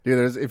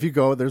Dude,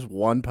 there's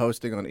one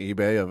posting on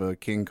eBay of a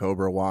King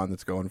Cobra wand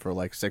that's going for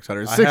like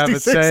 666. I have it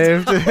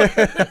saved.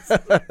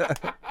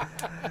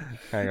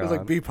 Hang on. It's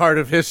like be part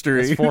of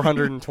history. It's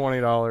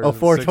 $420. Oh,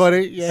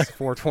 $420? Yeah.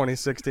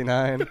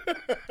 $420.69.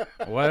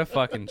 What a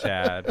fucking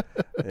Chad.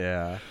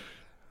 Yeah.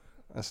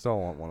 I still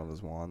want one of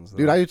those wands, though.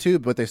 Dude, I do too,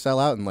 but they sell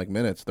out in like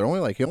minutes. They're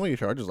only like he only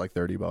charges like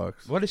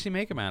 $30. What does she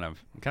make them out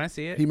of? Can I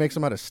see it? He makes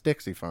them out of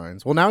sticks. He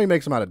finds. Well, now he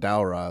makes them out of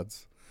dowel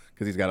rods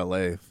because he's got a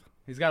lathe.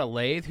 He's got a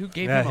lathe. Who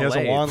gave Yeah, him he a has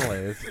lathe? a wand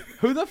lathe.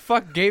 Who the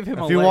fuck gave him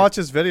a lathe? If you watch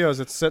his videos,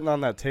 it's sitting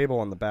on that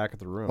table in the back of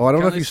the room. Oh, I don't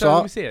know if Let you me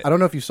saw. see it. I don't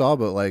know if you saw,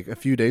 but like a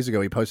few days ago,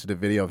 he posted a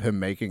video of him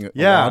making it.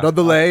 Yeah, on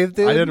the lathe,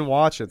 dude. I didn't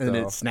watch it, and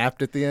though. it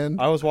snapped at the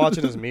end. I was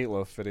watching his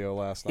meatloaf video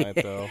last night,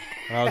 though,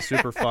 and I was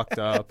super fucked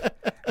up.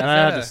 And I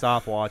had to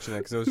stop watching it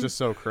because it was just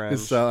so cringe.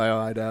 So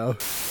I know.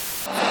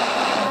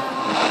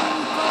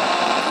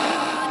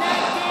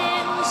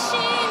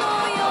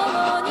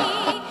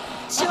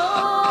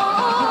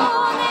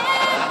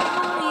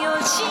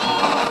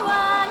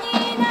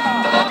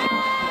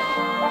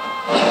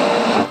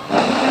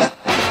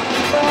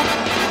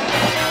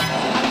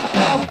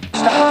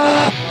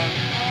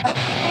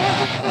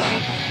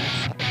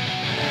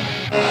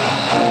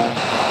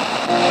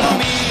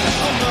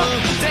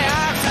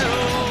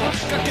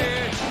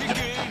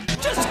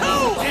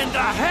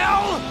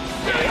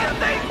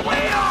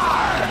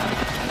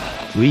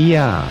 We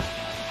are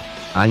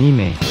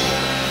anime.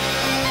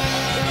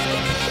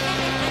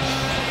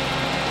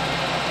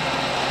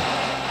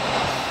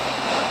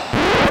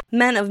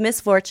 Men of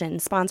Misfortune,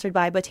 sponsored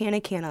by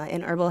Botanicana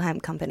and Herbal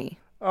Hemp Company.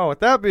 Oh, with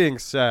that being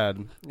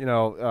said,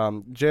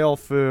 jail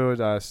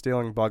food,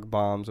 stealing bug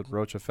bombs, and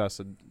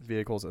roach-infested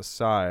vehicles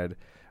aside,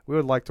 we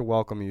would like to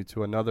welcome you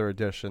to another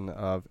edition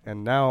of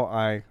And Now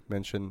I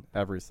Mention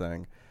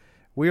Everything.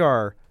 We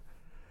are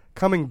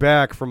coming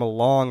back from a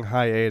long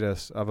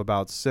hiatus of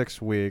about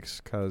 6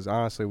 weeks because,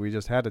 honestly, we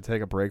just had to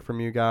take a break from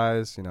you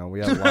guys. We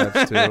have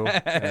lives, too.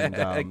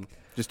 And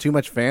just too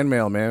much fan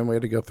mail, man. We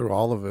had to go through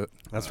all of it.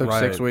 That's Took right.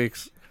 6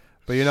 weeks.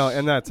 But,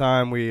 in that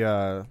time, we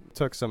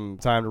took some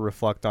time to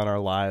reflect on our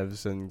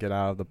lives and get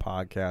out of the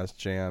podcast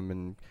jam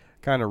and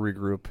kind of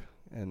regroup.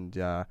 And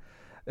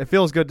it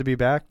feels good to be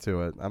back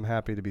to it. I'm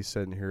happy to be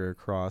sitting here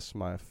across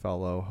my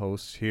fellow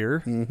hosts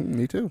here. Mm-hmm,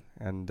 me too.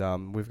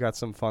 And we've got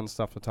some fun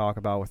stuff to talk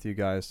about with you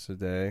guys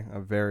today. A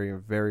very,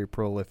 very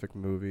prolific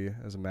movie,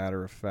 as a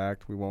matter of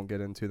fact. We won't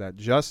get into that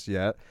just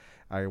yet.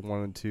 I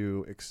wanted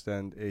to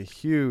extend a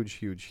huge,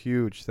 huge,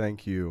 huge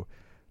thank you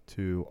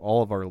to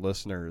all of our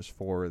listeners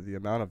for the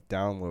amount of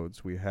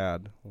downloads we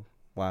had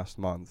last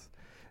month.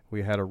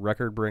 We had a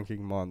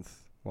record-breaking month.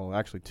 Well,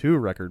 actually 2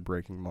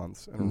 record-breaking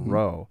months in a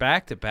row.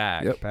 Back to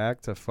back. Yep.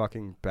 Back to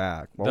fucking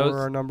back. What were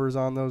our numbers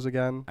on those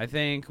again? I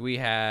think we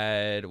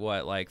had,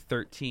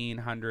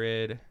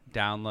 1,300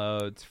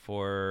 downloads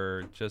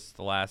for just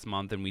the last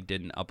month, and we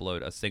didn't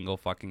upload a single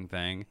fucking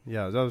thing.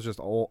 Yeah, that was just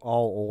all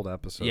old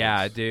episodes.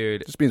 Yeah,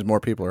 dude. Just means more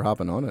people are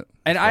hopping on it.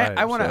 And That's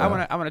I right, want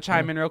to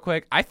chime in real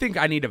quick. I think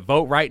I need to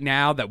vote right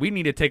now that we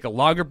need to take a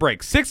longer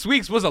break. 6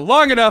 weeks wasn't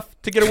long enough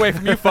to get away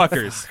from you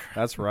fuckers.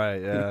 That's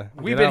right, yeah.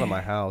 We've Get been out of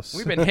my house.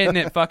 We've been hitting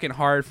it fucking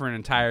hard for an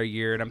entire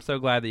year, and I'm so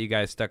glad that you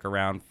guys stuck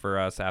around for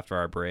us after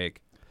our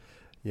break.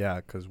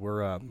 Yeah, because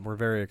we're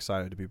very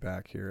excited to be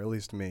back here. At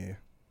least me.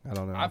 I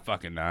don't know. I'm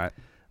fucking not.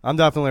 I'm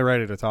definitely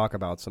ready to talk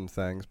about some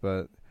things,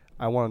 but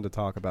I wanted to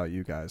talk about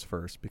you guys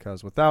first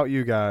because without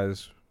you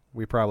guys,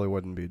 we probably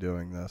wouldn't be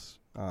doing this,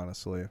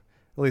 honestly. At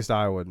least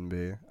I wouldn't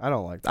be. I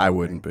don't like talking. I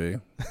wouldn't be.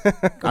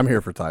 I'm here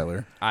for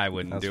Tyler. I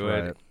wouldn't That's do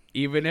right. it.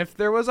 Even if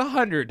there was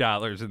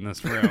 $100 in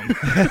this room.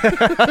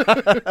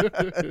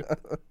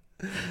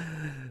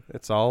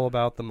 It's all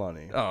about the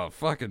money. Oh,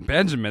 fucking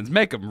Benjamins.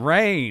 Make them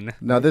rain.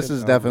 No, this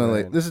is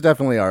man.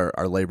 definitely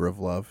our labor of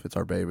love. It's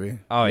our baby.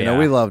 Oh, you yeah. know,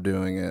 we love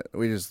doing it.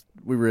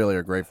 We really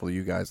are grateful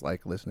you guys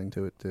like listening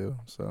to it too.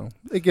 So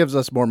it gives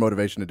us more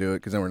motivation to do it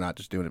because then we're not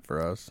just doing it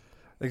for us.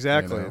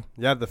 Exactly. You know?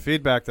 Yeah, the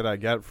feedback that I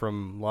get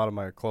from a lot of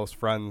my close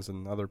friends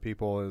and other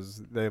people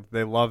is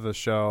they love the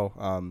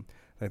show.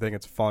 They think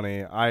it's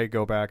funny. I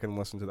go back and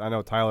listen to. I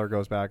know Tyler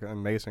goes back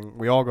and Mason.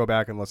 We all go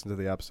back and listen to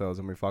the episodes,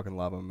 and we fucking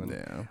love them.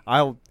 And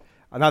Yeah.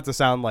 not to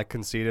sound like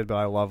conceited, but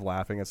I love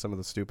laughing at some of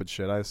the stupid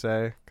shit I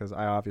say because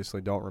I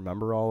obviously don't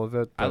remember all of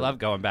it. I love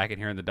going back and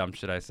hearing the dumb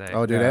shit I say.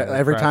 Oh, dude! Yeah, it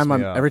every cracks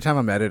me up. time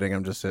I'm editing,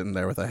 I'm just sitting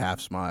there with a half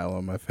smile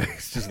on my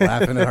face, just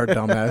laughing at our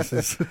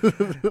dumbasses.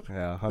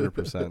 Yeah,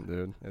 100%,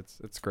 dude.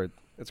 It's great.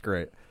 It's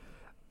great.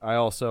 I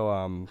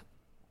also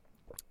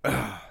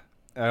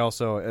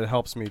it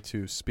helps me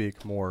to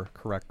speak more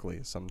correctly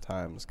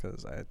sometimes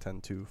because I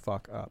tend to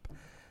fuck up,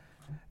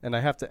 and I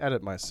have to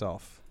edit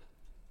myself.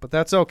 But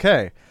that's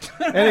okay.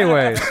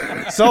 Anyways,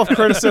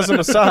 self-criticism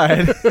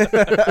aside.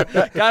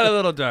 Got a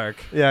little dark.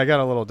 Yeah, I got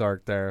a little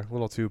dark there. A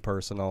little too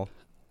personal.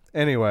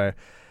 Anyway,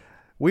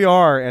 we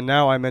are, and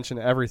now I mention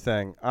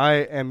everything. I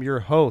am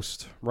your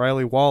host,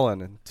 Riley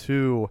Wallen. And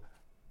to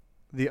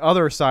the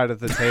other side of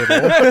the table.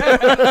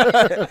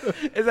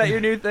 Is that your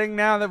new thing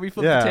now that we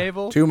flip the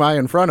table? To my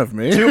in front of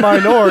me. To my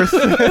north.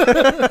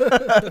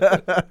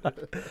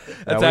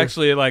 That's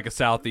actually like a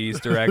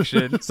southeast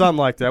direction. Something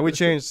like that. We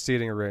changed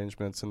seating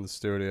arrangements in the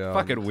studio.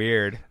 Fucking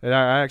weird. And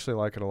I actually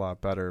like it a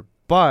lot better.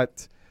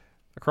 But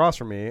across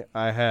from me,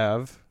 I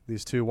have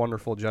these two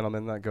wonderful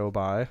gentlemen that go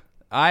by.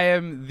 I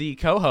am the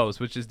co-host,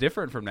 which is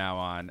different from now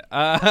on.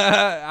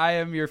 I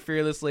am your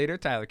fearless leader,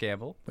 Tyler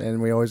Campbell.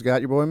 And we always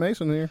got your boy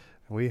Mason here.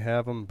 We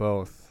have them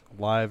both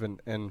live and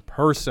in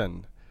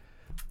person.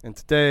 And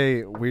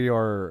today we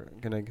are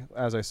going to,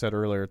 as I said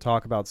earlier,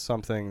 talk about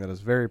something that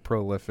is very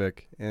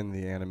prolific in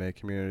the anime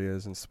community. It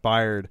has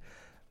inspired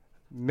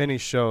many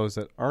shows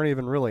that aren't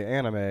even really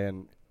anime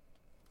and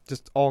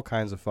just all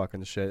kinds of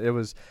fucking shit. It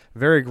was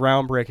very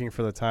groundbreaking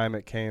for the time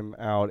it came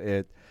out.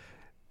 It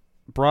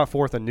brought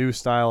forth a new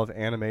style of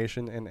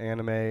animation in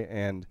anime,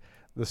 and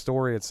the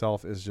story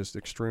itself is just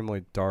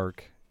extremely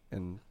dark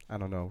and, I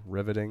don't know,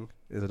 riveting.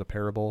 Is it a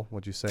parable?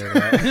 Would you say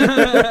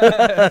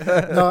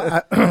that?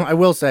 No, I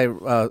will say,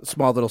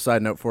 small little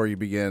side note before you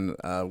begin.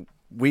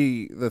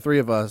 The three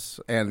of us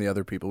and the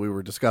other people, we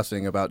were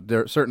discussing about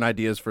certain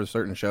ideas for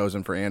certain shows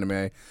and for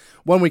anime.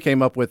 One we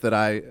came up with that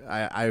I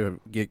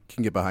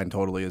can get behind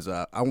totally is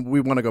we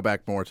want to go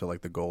back more to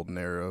like the golden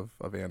era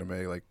of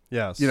anime. Like,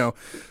 yes.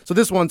 So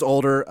this one's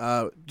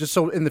older. Just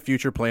so in the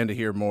future, plan to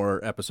hear more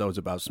episodes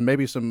about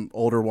maybe some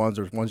older ones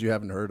or ones you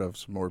haven't heard of,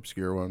 some more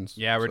obscure ones.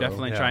 Yeah, we're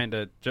definitely trying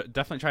to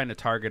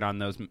target on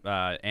those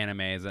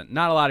animes that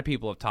not a lot of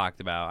people have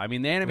talked about. I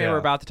mean, the anime we're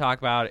about to talk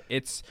about,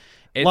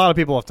 a lot of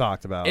people have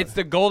talked about it. It's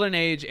the golden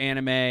age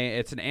anime.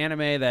 It's an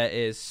anime that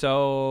is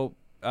so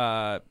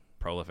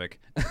prolific.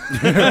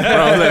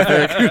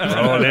 Prolific.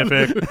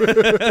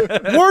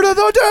 Word of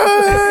the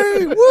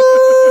day!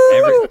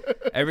 Woo!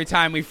 Every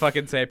time we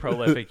fucking say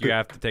prolific, you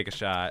have to take a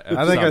shot.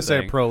 I think I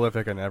say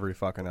prolific in every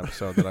fucking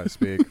episode that I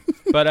speak.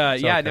 But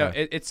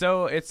it's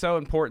so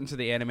important to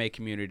the anime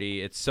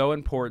community. It's so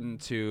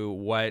important to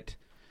what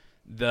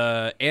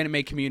the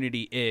anime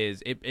community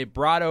is. It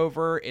brought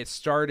over, it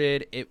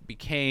started, it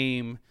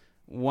became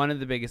one of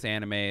the biggest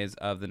animes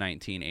of the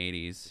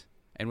 1980s.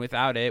 And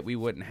without it, we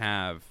wouldn't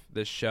have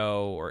this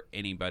show or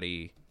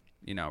anybody,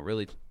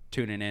 really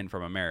tuning in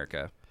from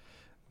America.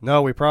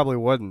 No, we probably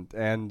wouldn't.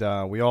 And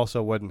we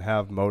also wouldn't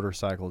have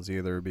motorcycles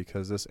either,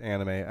 because this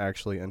anime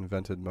actually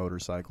invented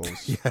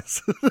motorcycles.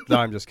 Yes. No,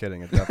 I'm just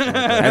kidding. It definitely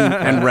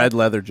and red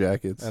leather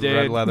jackets. And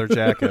red leather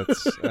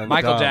jackets. And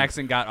Michael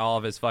Jackson got all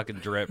of his fucking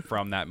drip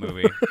from that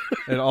movie.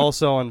 It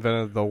also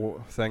invented the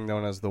thing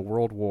known as the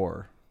World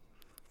War.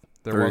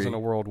 There wasn't a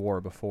World War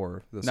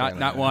before this anime.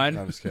 Not one?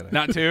 No, I'm just kidding.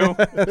 Not two?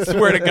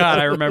 Swear to God,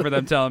 I remember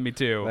them telling me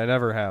two. That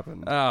never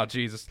happened. Oh,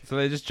 Jesus. So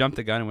they just jumped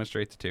the gun and went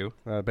straight to two?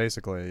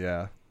 Basically,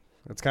 yeah.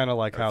 It's kind of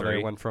like how three.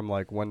 they went from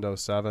like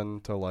Windows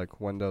 7 to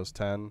like Windows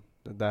 10.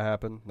 Did that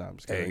happen? No, I'm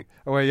just kidding. 8.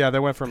 Oh, wait, yeah, they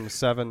went from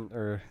 7,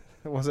 or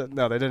was it?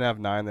 No, they didn't have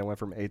 9. They went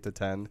from 8 to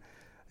 10.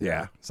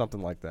 Yeah.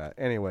 Something like that.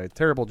 Anyway,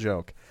 terrible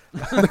joke.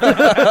 If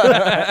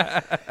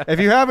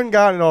you haven't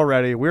gotten it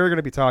already, we're going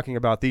to be talking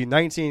about the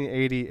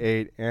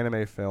 1988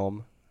 anime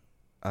film,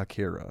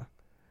 Akira.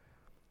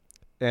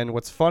 And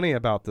what's funny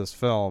about this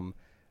film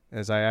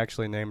is I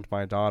actually named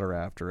my daughter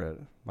after it.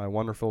 My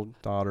wonderful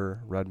daughter,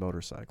 Red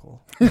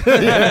Motorcycle. I've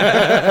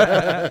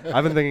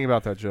been thinking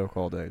about that joke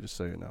all day, just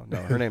so you know.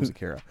 No, her name's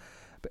Akira.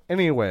 But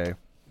anyway.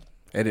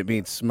 And it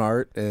means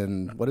smart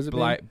and what does it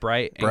mean?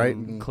 Bright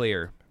and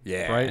clear.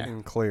 Yeah. Bright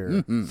and clear.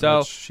 Mm-hmm.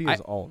 So she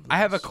is all of this. I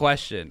have a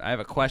question. I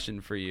have a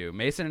question for you.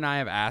 Mason and I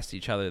have asked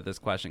each other this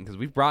question because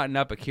we've brought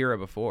up Akira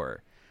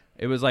before.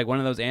 It was like one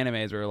of those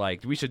animes where we're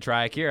like, we should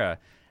try Akira.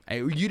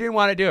 And you didn't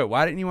want to do it.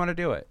 Why didn't you want to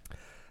do it?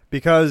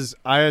 Because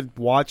I had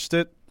watched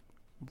it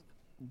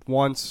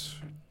once,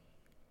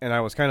 and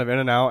I was kind of in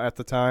and out at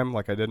the time.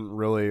 Like I couldn't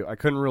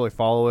really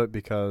follow it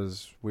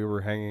because we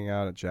were hanging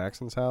out at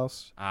Jackson's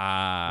house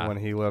when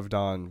he lived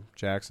on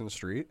Jackson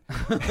Street.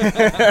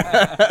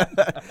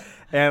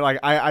 And like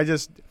I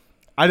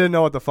didn't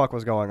know what the fuck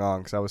was going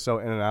on because I was so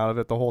in and out of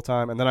it the whole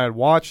time. And then I had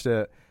watched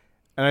it,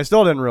 and I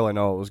still didn't really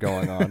know what was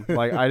going on.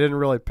 Like I didn't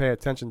really pay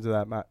attention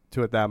to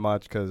it that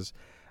much because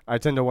I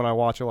tend to, when I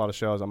watch a lot of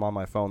shows, I'm on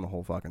my phone the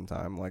whole fucking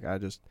time. Like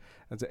it's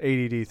an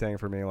ADD thing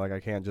for me. Like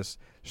I can't just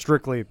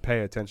strictly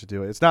pay attention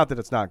to it. It's not that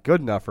it's not good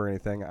enough or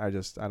anything. I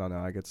don't know.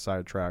 I get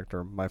sidetracked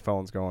or my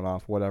phone's going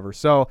off, whatever.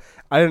 So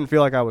I didn't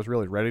feel like I was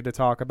really ready to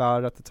talk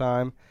about it at the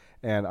time.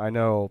 And I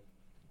know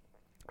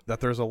that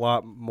there's a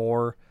lot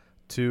more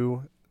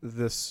to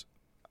this.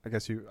 I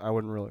guess I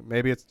wouldn't really,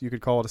 maybe you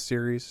could call it a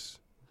series.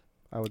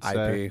 I would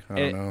say IP. I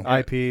don't know.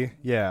 IP.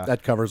 Yeah.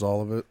 That covers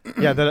all of it.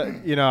 Yeah.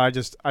 I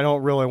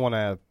don't really want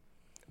to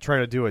try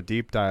to do a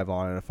deep dive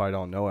on it if I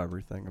don't know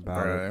everything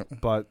about it.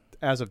 But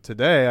as of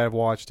today, I've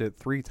watched it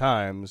 3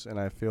 times, and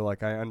I feel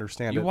like I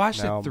understand it. You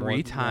watched now it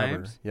 3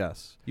 times?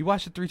 Yes. You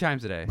watched it 3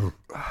 times a day?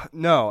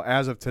 No,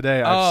 as of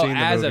today, I've seen the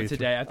movie. As of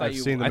today, I thought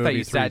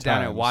you sat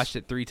down and watched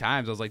it 3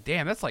 times. I was like,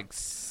 damn, that's like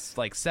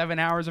 7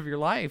 hours of your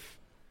life.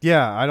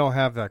 Yeah, I don't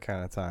have that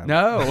kind of time.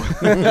 No.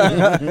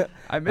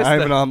 I missed I have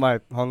that. it on my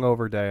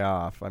hungover day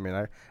off. I mean,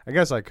 I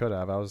guess I could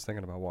have. I was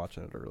thinking about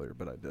watching it earlier,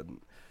 but I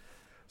didn't.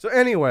 So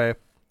anyway,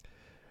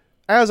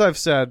 as I've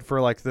said for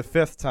like the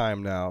 5th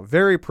time now,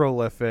 very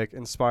prolific,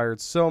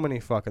 inspired so many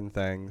fucking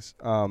things.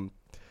 One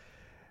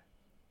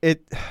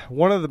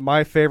of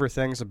my favorite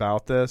things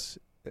about this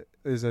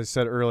is, as I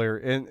said earlier,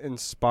 it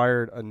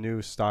inspired a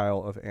new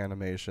style of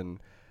animation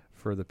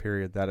for the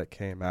period that it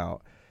came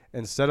out.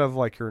 Instead of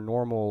like your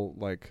normal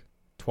like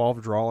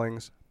 12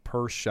 drawings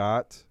per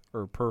shot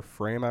or per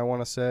frame, I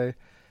want to say,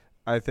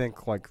 I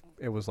think like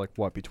it was like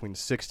what, between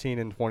 16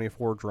 and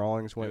 24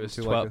 drawings went It was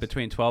into 12, like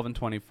between 12 and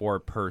 24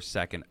 per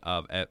second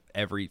of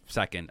every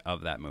second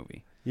of that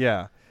movie.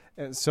 Yeah.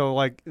 And so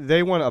like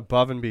they went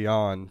above and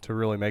beyond to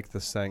really make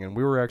this thing, and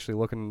we were actually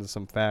looking into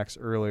some facts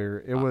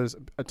earlier. It was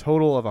a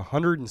total of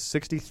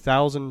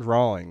 160,000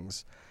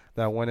 drawings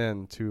that went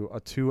into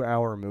a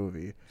 2-hour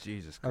movie.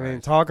 Jesus Christ. I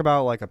mean, talk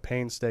about like a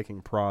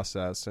painstaking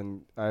process,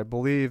 and I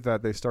believe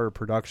that they started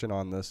production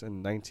on this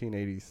in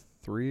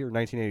 1983 or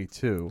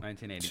 1982.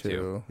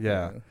 1982.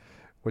 Yeah,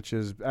 which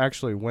is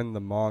actually when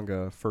the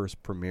manga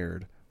first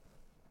premiered.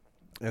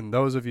 And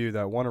those of you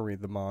that want to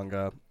read the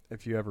manga,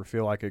 if you ever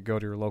feel like it, go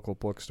to your local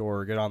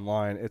bookstore or get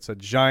online. It's a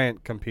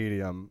giant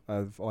compendium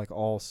of like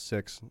all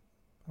 6,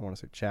 I want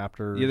to say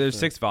chapters. Yeah, there's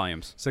 6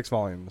 volumes. 6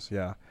 volumes,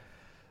 yeah.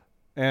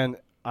 And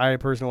I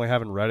personally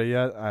haven't read it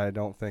yet. I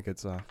don't think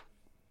it's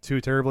too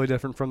terribly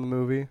different from the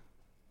movie,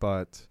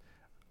 but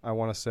I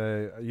want to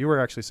say, you were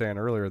actually saying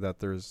earlier that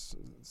there's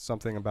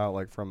something about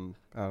like from,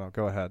 I don't know,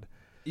 go ahead.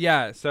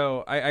 Yeah,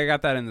 so I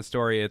got that in the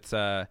story. It's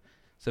so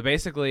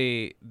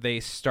basically they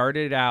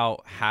started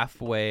out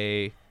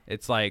halfway.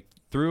 It's like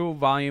through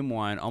volume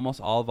 1,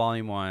 almost all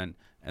volume 1,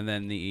 and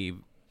then the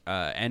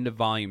end of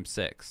volume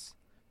 6,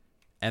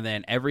 and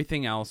then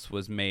everything else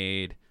was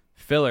made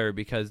filler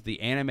because the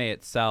anime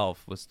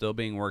itself was still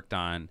being worked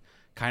on,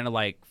 kind of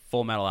like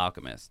Full Metal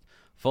Alchemist.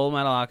 Full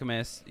Metal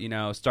Alchemist,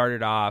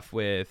 started off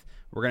with,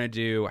 we're going to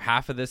do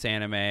half of this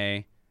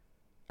anime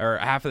or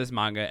half of this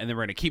manga, and then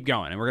we're going to keep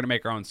going, and we're going to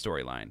make our own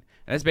storyline. And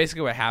that's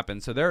basically what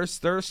happened. So there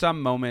are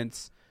some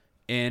moments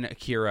in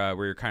Akira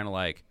where you're kind of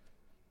like,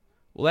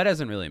 well, that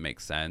doesn't really make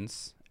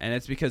sense. And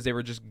it's because they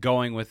were just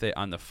going with it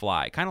on the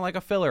fly, kind of like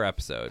a filler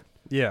episode.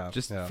 Yeah.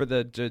 Just for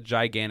the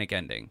gigantic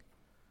ending.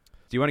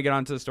 Do you want to get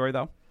on to the story,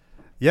 though?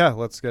 Yeah,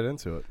 let's get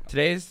into it.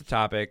 Today's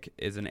topic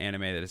is an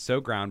anime that is so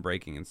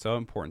groundbreaking and so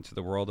important to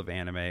the world of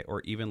anime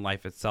or even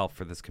life itself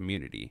for this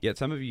community. Yet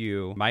some of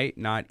you might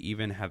not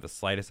even have the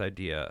slightest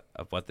idea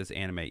of what this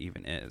anime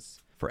even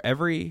is. For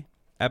every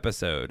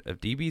episode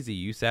of DBZ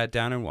you sat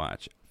down and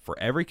watched, for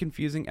every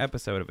confusing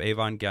episode of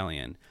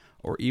Evangelion,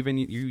 or even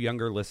you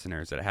younger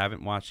listeners that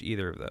haven't watched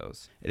either of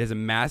those, it is a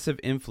massive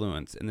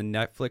influence in the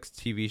Netflix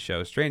TV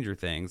show Stranger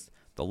Things,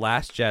 The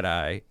Last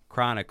Jedi,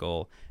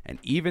 Chronicle, and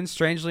even,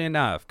 strangely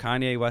enough,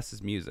 Kanye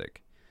West's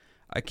music.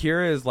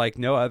 Akira is like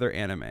no other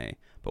anime,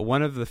 but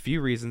one of the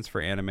few reasons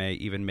for anime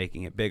even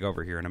making it big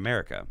over here in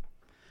America.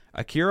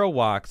 Akira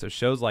walks so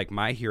shows like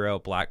My Hero,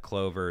 Black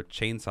Clover,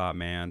 Chainsaw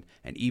Man,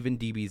 and even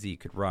DBZ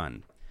could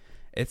run.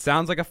 It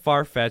sounds like a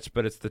far-fetched,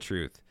 but it's the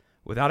truth.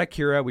 Without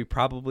Akira, we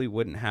probably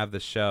wouldn't have the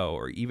show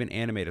or even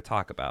anime to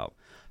talk about.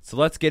 So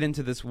let's get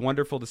into this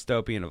wonderful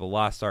dystopian of a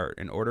lost art.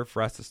 In order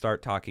for us to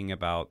start talking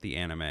about the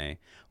anime,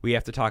 we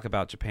have to talk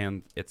about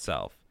Japan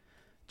itself.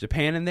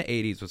 Japan in the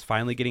 80s was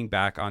finally getting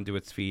back onto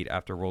its feet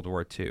after World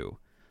War II.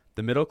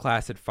 The middle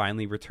class had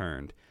finally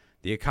returned.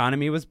 The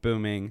economy was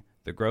booming,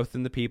 the growth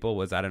in the people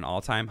was at an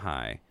all-time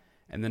high.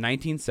 In the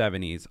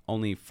 1970s,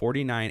 only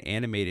 49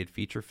 animated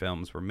feature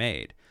films were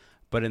made.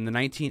 But in the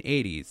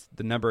 1980s,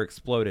 the number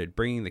exploded,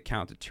 bringing the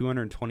count to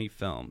 220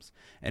 films.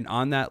 And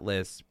on that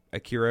list,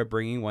 Akira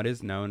bringing what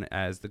is known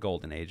as the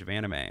golden age of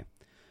anime.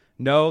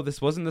 No,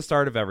 this wasn't the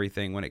start of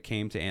everything when it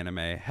came to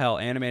anime. Hell,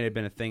 anime had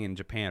been a thing in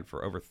Japan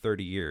for over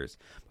 30 years.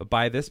 But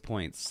by this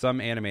point, some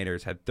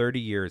animators had 30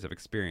 years of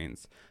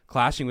experience,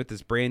 clashing with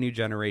this brand new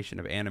generation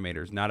of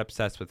animators not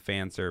obsessed with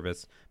fan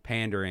service,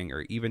 pandering,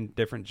 or even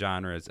different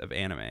genres of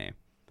anime.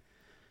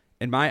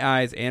 In my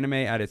eyes, anime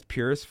at its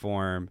purest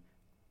form,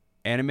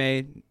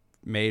 anime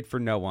made for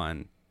no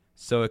one,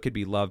 so it could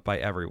be loved by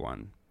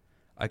everyone.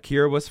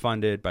 Akira was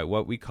funded by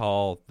what we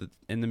call,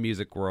 in the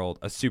music world,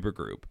 a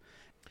supergroup.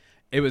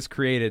 It was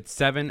created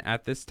 7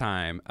 at this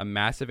time, a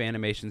massive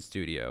animation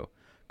studio.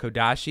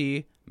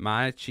 Kodashi,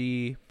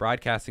 Maichi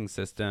Broadcasting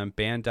System,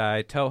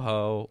 Bandai,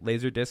 Toho,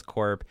 Laserdisc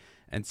Corp.,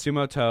 and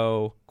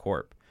Sumoto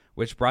Corp.,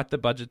 which brought the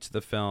budget to the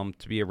film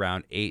to be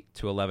around 8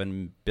 to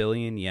 11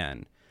 billion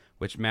yen,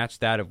 which matched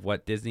that of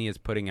what Disney is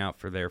putting out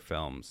for their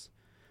films.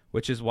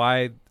 Which is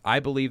why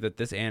I believe that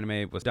this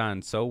anime was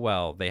done so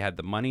well. They had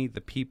the money, the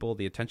people,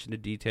 the attention to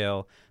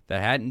detail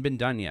that hadn't been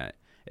done yet.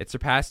 It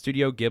surpassed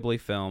Studio Ghibli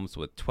films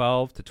with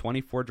 12 to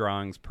 24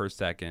 drawings per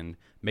second,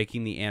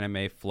 making the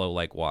anime flow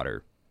like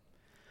water.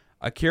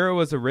 Akira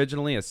was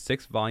originally a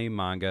 6-volume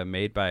manga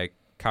made by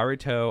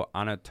Karuto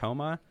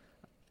Anatoma.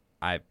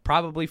 I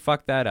probably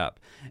fucked that up.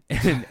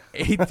 In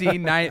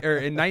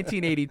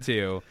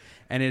 1982,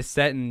 and is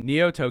set in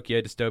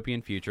Neo-Tokyo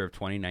dystopian future of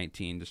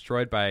 2019,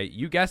 destroyed by,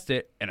 you guessed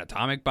it, an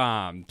atomic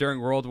bomb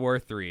during World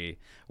War III,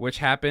 which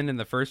happened in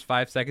the first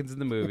 5 seconds of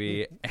the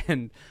movie,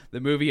 and the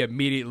movie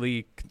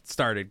immediately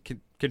started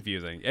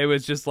confusing. It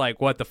was just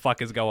like, what the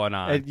fuck is going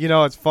on?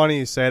 It's funny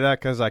you say that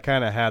because I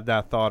kind of had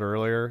that thought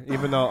earlier.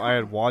 Even though I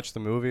had watched the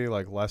movie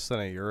like less than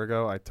a year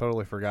ago, I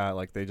totally forgot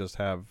like they just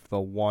have the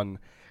one.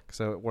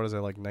 So what is it,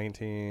 like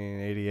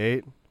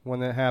 1988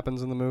 when it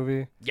happens in the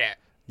movie? Yeah.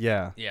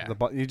 Yeah. Yeah.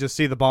 You just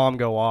see the bomb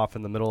go off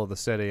in the middle of the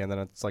city, and then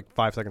it's like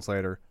 5 seconds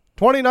later,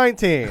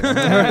 2019.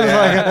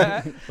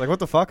 like, what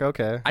the fuck?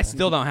 Okay. I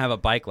still don't have a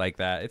bike like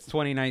that. It's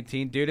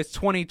 2019, dude. It's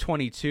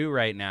 2022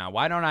 right now.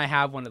 Why don't I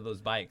have one of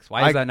those bikes?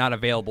 Why is that not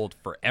available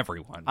for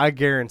everyone? I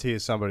guarantee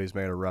somebody's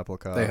made a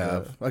replica. They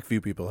have. Like,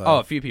 few people have. Oh,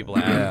 a few people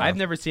have. Yeah. I've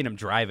never seen them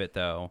drive it,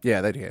 though.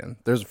 Yeah, they can.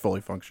 There's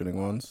fully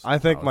functioning ones. I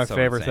think my so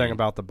favorite insane. thing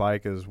about the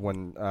bike is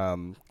when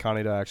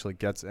Kaneda actually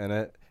gets in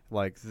it.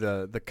 Like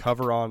the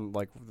cover on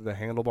like the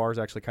handlebars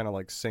actually kind of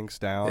like sinks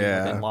down,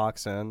 Yeah. like, and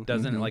locks in.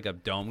 Doesn't like a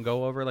dome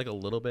go over like a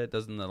little bit?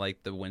 Doesn't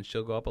the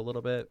windshield go up a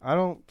little bit? I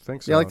don't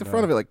think so. Yeah, like the no.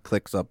 front of it like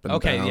clicks up and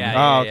Okay, down. yeah.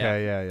 Oh,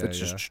 okay, yeah. It's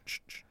just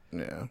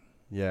yeah.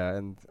 Yeah,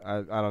 and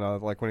I don't know,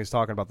 like when he's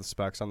talking about the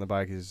specs on the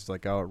bike, he's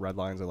like, oh, it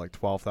redlines at like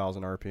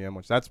 12,000 RPM,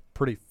 which that's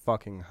pretty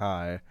fucking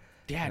high.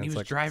 Yeah, and he it's was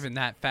like- driving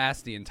that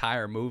fast the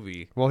entire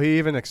movie. Well, he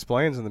even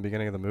explains in the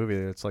beginning of the movie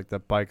that it's like the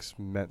bike's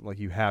meant like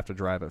you have to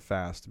drive it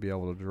fast to be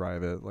able to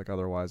drive it, like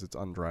otherwise it's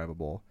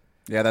undrivable.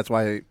 Yeah, that's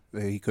why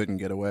he couldn't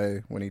get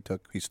away when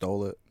he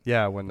stole it.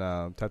 Yeah, when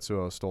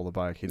Tetsuo stole the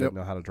bike, he Yep. didn't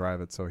know how to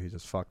drive it, so he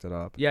just fucked it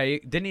up. Yeah,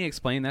 didn't he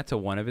explain that to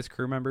one of his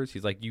crew members?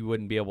 He's like, you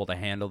wouldn't be able to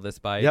handle this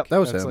bike. Yep, That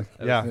was it's him. Like,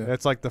 That yeah, was-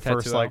 it's like the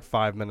first Tetsuo. like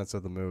 5 minutes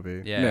of the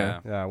movie. Yeah.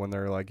 Yeah, when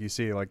they're like, you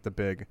see like the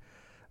big,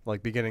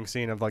 like beginning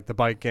scene of like the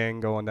bike gang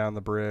going down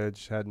the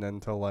bridge, heading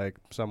into like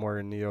somewhere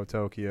in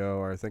Neo-Tokyo,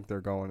 or I think they're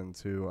going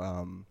into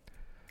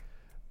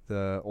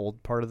the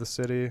old part of the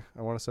city.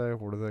 I want to say,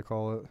 what do they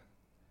call it?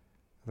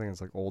 I think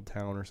it's like Old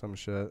Town or some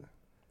shit.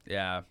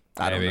 Yeah.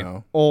 I don't maybe.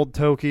 know. Old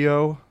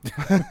Tokyo.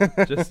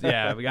 Just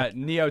yeah, we got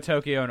Neo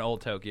Tokyo and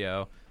Old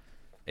Tokyo.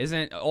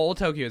 Isn't Old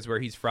Tokyo is where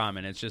he's from,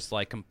 and it's just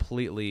like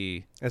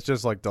completely It's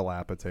just like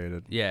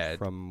dilapidated. Yeah,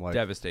 from like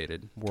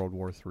devastated. World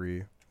War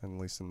III, at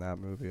least in that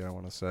movie. I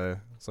want to say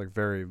it's like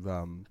very I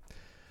don't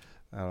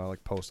know,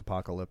 like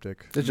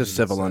post-apocalyptic. It's just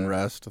civil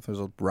unrest. There's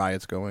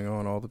riots going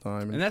on all the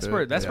time, And that's shit.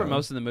 where where Yeah.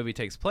 most of the movie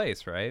takes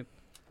place, right?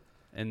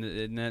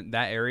 In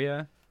that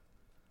area.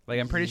 Like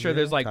I'm pretty sure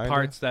there's like kinda.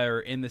 parts that are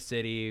in the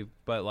city,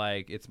 but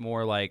like it's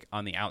more like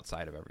on the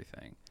outside of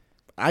everything.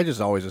 I just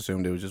always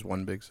assumed it was just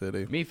one big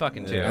city. Me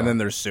fucking too. Yeah. And then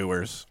there's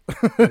sewers.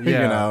 Yeah, you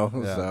know.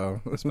 yeah.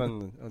 So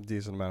Spend a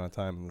decent amount of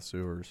time in the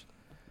sewers.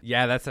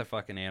 Yeah, that's a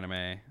fucking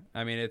anime.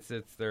 I mean, it's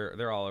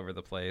they're all over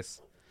the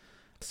place.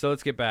 So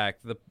let's get back.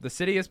 The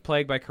city is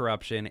plagued by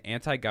corruption,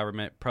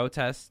 anti-government,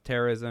 protests,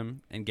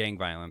 terrorism, and gang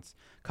violence,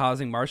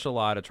 causing martial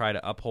law to try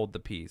to uphold the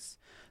peace.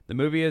 The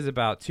movie is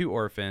about two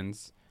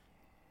orphans,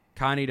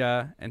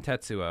 Kaneda and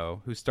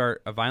Tetsuo, who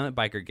start a violent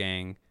biker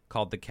gang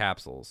called the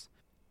Capsules.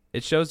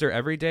 It shows their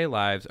everyday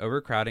lives,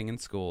 overcrowding in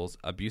schools,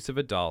 abusive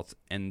adults,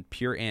 and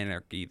pure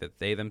anarchy that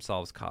they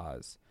themselves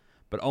cause,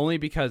 but only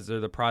because they're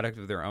the product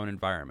of their own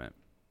environment.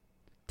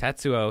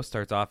 Tetsuo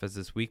starts off as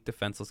this weak,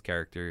 defenseless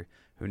character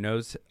who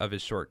knows of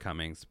his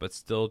shortcomings but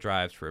still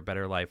drives for a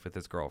better life with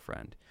his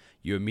girlfriend.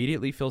 You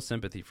immediately feel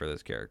sympathy for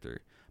this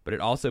character, but it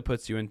also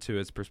puts you into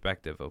his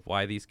perspective of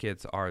why these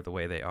kids are the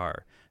way they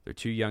are. They're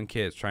two young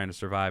kids trying to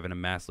survive in a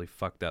massively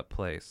fucked up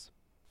place.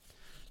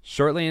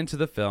 Shortly into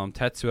the film,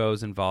 Tetsuo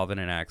is involved in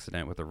an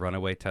accident with a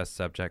runaway test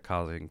subject,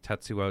 causing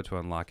Tetsuo to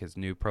unlock his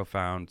new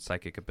profound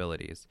psychic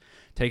abilities,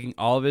 taking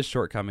all of his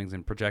shortcomings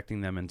and projecting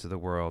them into the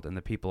world and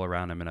the people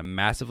around him in a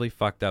massively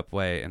fucked up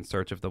way in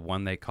search of the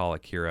one they call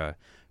Akira,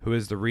 who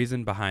is the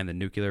reason behind the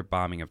nuclear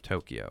bombing of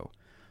Tokyo,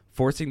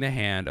 forcing the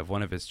hand of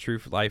one of his true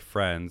life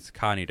friends,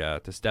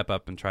 Kaneda, to step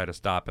up and try to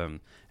stop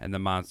him and the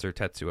monster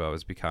Tetsuo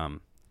has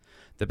become.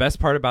 The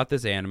best part about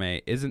this anime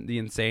isn't the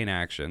insane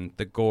action,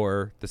 the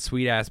gore, the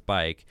sweet-ass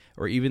bike,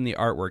 or even the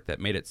artwork that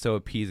made it so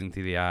appeasing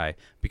to the eye,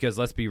 because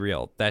let's be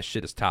real, that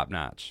shit is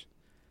top-notch.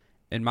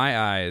 In my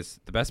eyes,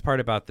 the best part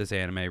about this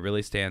anime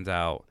really stands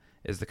out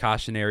is the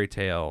cautionary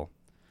tale,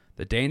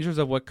 the dangers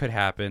of what could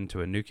happen to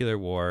a nuclear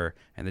war,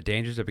 and the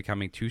dangers of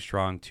becoming too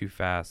strong too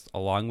fast,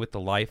 along with the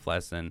life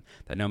lesson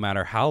that no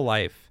matter how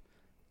life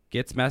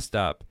gets messed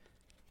up,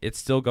 it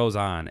still goes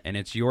on, and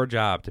it's your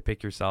job to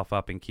pick yourself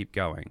up and keep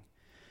going.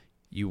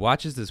 You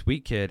watch as this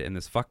weak kid in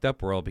this fucked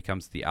up world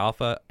becomes the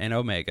alpha and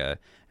omega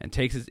and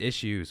takes his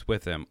issues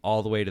with him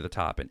all the way to the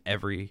top in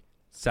every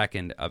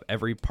second of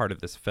every part of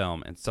this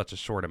film in such a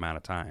short amount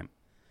of time.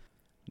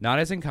 Not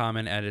as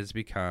uncommon as it has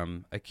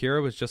become,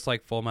 Akira was just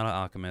like Full Metal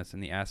Alchemist in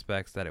the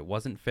aspects that it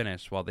wasn't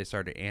finished while they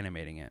started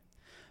animating it,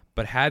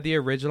 but had the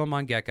original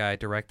mangaka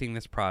directing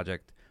this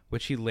project,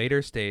 which he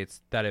later states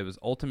that it was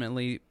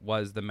ultimately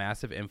was the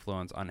massive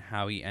influence on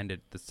how he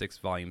ended the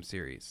 6-volume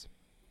series.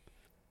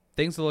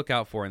 Things to look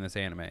out for in this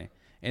anime.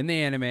 In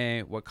the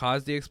anime, what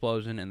caused the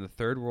explosion in the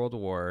Third World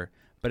War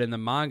but in the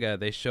manga,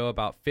 they show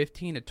about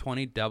 15 to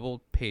 20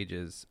 double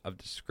pages of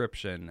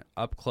description,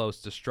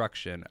 up-close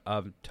destruction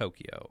of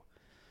Tokyo.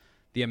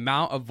 The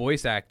amount of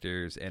voice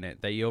actors in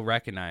it that you'll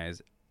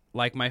recognize,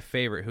 like my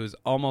favorite, who's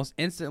almost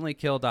instantly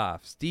killed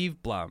off,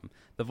 Steve Blum,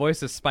 the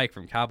voice of Spike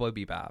from Cowboy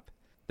Bebop.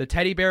 The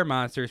teddy bear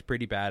monster is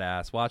pretty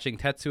badass. Watching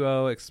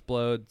Tetsuo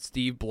explode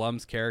Steve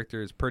Blum's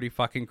character is pretty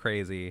fucking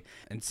crazy.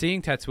 And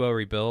seeing Tetsuo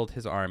rebuild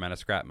his arm out of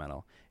scrap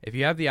metal. If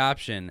you have the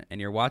option and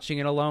you're watching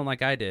it alone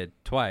like I did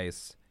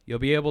twice, you'll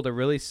be able to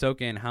really soak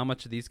in how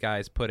much these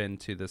guys put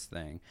into this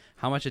thing.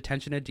 How much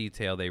attention to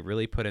detail they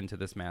really put into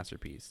this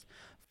masterpiece.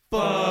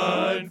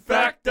 Fun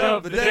fact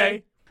of the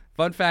day.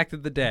 Fun fact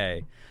of the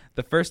day.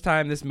 The first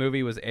time this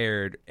movie was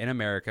aired in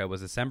America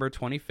was December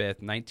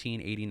 25th,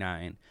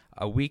 1989,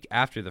 a week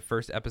after the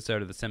first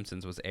episode of The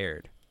Simpsons was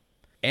aired.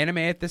 Anime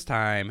at this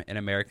time in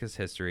America's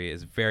history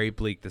is very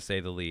bleak to say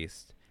the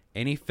least.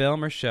 Any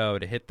film or show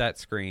to hit that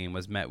screen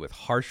was met with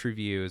harsh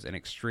reviews and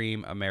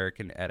extreme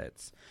American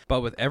edits. But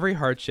with every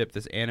hardship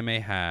this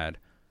anime had,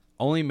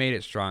 only made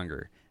it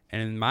stronger,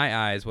 and in my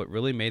eyes, what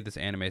really made this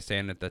anime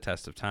stand at the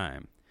test of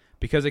time.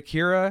 Because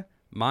Akira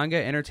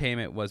Manga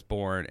Entertainment was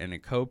born and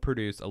it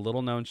co-produced a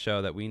little-known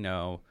show that we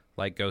know,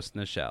 like Ghost in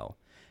the Shell.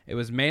 It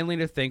was mainly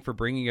to thank for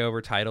bringing over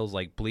titles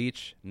like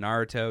Bleach,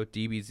 Naruto,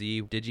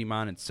 DBZ,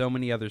 Digimon, and so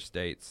many other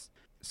states.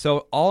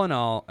 So all in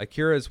all,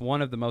 Akira is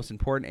one of the most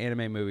important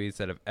anime movies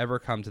that have ever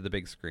come to the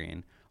big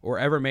screen, or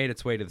ever made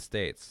its way to the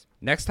States.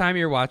 Next time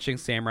you're watching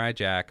Samurai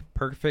Jack,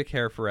 Perfect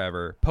Hair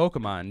Forever,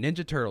 Pokemon,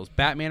 Ninja Turtles,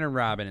 Batman and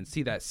Robin, and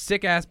see that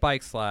sick-ass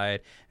bike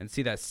slide, and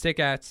see that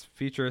sick-ass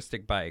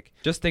futuristic bike,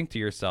 just think to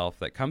yourself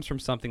that comes from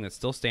something that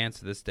still stands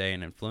to this day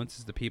and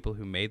influences the people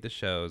who made the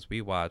shows we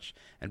watch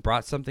and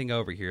brought something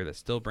over here that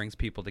still brings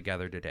people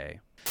together today.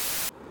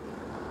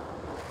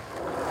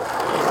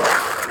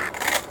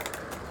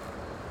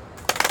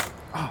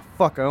 Oh,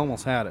 fuck, I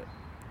almost had it.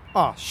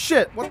 Oh,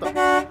 shit, what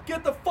the...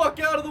 Get the fuck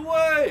out of the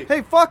way!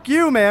 Hey, fuck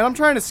you, man. I'm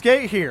trying to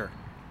skate here.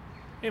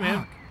 Hey,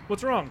 man,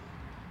 what's wrong?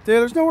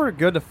 Dude, there's nowhere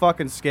good to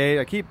fucking skate.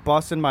 I keep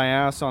busting my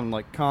ass on,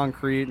 like,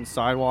 concrete and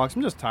sidewalks.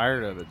 I'm just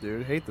tired of it,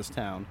 dude. Hate this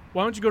town.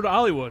 Why don't you go to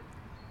Hollywood?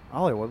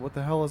 Hollywood? What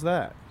the hell is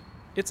that?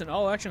 It's an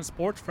all-action,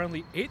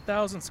 sports-friendly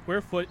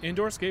 8,000-square-foot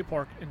indoor skate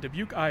park in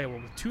Dubuque, Iowa,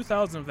 with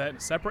 2,000 of that in a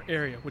separate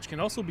area, which can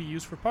also be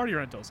used for party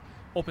rentals.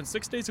 Open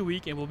 6 days a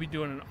week, and we'll be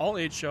doing an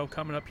all-age show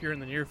coming up here in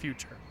the near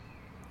future.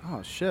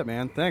 Oh, shit,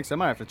 man. Thanks. I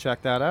might have to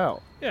check that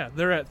out. Yeah,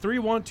 they're at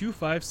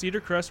 3125 Cedar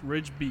Crest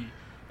Ridge B.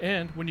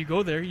 And when you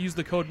go there, use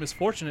the code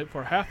MISFORTUNATE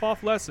for a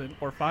half-off lesson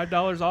or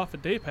 $5 off a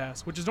day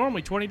pass, which is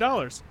normally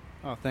 $20.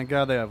 Oh, thank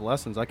God they have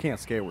lessons. I can't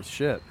skate worth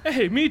shit.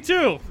 Hey, me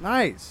too!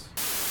 Nice.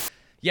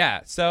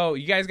 Yeah, so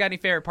you guys got any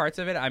favorite parts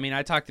of it? I mean,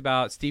 I talked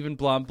about Stephen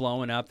Blum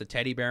blowing up the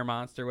teddy bear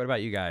monster. What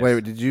about you guys?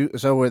 Wait, did you?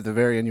 So at the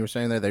very end, you were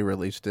saying that they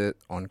released it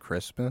on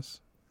Christmas,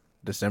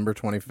 December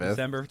 25th.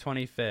 December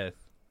 25th.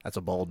 That's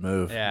a bold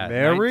move. Yeah.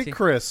 Merry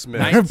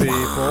Christmas, 19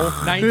 people.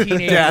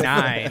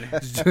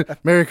 1989.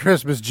 Merry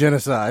Christmas,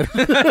 genocide.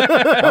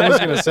 I was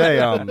going to say,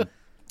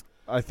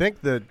 I think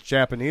the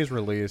Japanese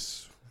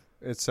release,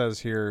 it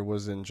says here,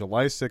 was in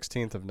July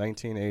 16th of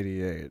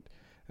 1988,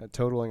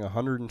 totaling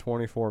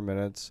 124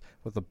 minutes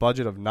with a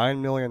budget of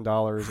 $9 million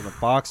and a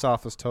box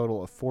office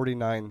total of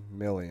 $49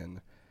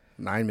 million.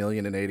 $9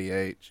 million in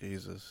 '88.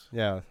 Jesus.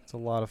 Yeah, it's a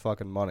lot of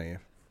fucking money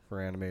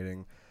for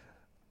animating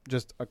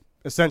just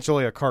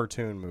essentially a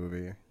cartoon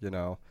movie, you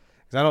know.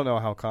 Because I don't know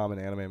how common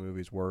anime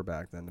movies were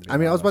back then. To be I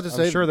was about to honest.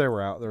 say, I'm sure they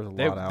were out. There was a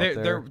lot out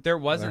there. There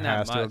wasn't There that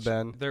has to have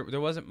much. been. There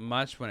wasn't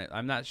much when it.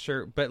 I'm not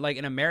sure, but like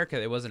in America,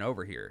 it wasn't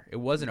over here. It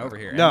wasn't over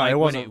here. No, and like, it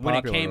wasn't when it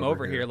popular came over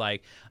over here. here,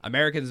 like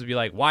Americans would be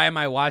like, "Why am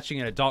I watching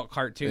an adult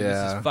cartoon? This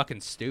Yeah. is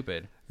fucking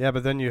stupid." Yeah,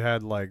 but then you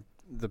had like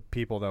the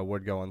people that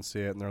would go and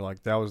see it, and they're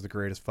like, "That was the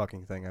greatest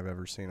fucking thing I've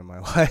ever seen in my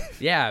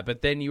life." Yeah,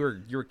 but then you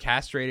were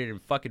castrated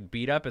and fucking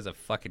beat up as a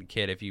fucking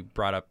kid if you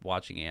brought up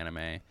watching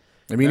anime.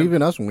 I mean,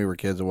 even us when we were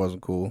kids, it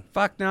wasn't cool.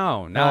 Fuck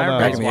no. No,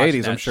 Back everybody's in the watching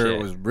 '80s, I'm that sure shit.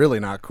 it was really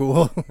not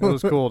cool. It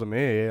was cool to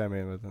me. I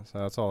mean, so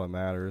that's all that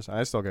matters.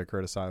 I still get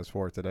criticized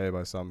for it today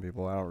by some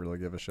people. I don't really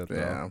give a shit, though.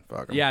 Yeah,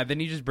 fuck 'em. Yeah,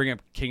 then you just bring up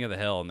King of the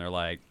Hill, and they're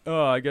like,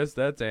 "Oh, I guess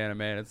that's anime."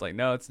 And it's like,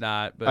 no, it's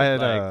not. But I had,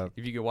 like,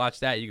 if you could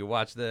watch that, you could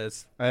watch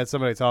this. I had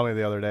somebody tell me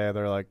the other day,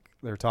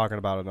 they're talking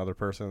about another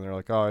person, and they're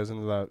like, "Oh,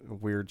 isn't that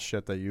weird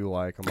shit that you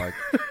like?" I'm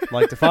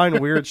like, define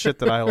weird shit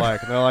that I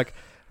like. And they're like,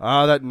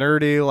 that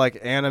nerdy, like,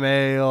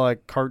 anime,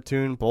 like,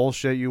 cartoon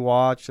bullshit you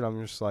watch. And I'm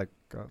just like,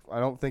 I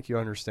don't think you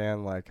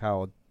understand, like,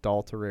 how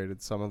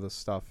adulterated some of this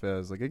stuff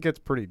is. Like, it gets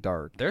pretty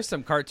dark. There's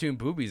some cartoon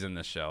boobies in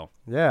this show.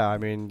 Yeah, I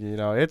mean, you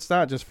know, it's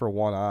not just for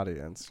one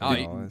audience. Oh,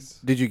 You know, it's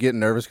Did you get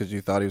nervous because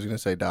you thought he was going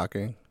to say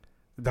docking?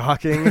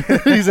 docking.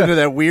 He's into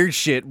that weird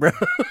shit, bro.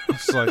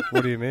 It's like,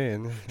 what do you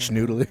mean?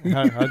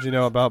 Schnoodling. How'd you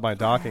know about my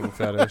docking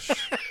fetish?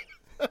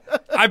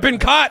 I've been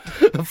caught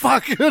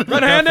Fuck. red-handed.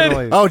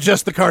 Definitely Oh,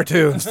 just the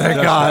cartoons.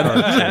 Thank God.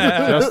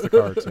 Just the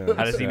cartoons.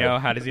 How does he yeah. know?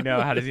 How does he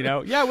know? How does he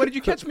know? Yeah, what did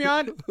you catch me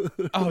on?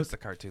 Oh, it's the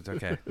cartoons.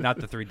 Okay, not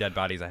the 3 dead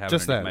bodies I have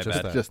Just underneath that,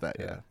 my bed. Just that,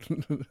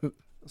 yeah.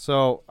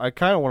 So I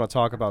kind of want to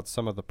talk about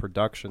some of the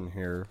production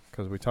here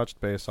because we touched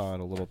base on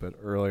it a little bit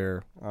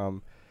earlier.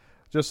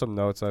 Just some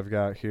notes I've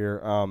got here.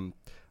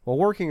 While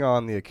working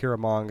on the Akira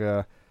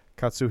manga,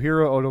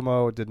 Katsuhiro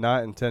Otomo did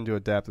not intend to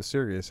adapt the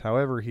series.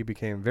 However, he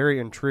became very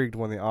intrigued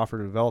when the offer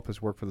to develop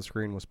his work for the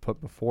screen was put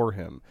before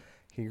him.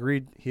 He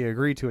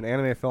agreed to an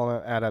anime film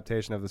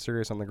adaptation of the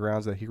series on the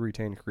grounds that he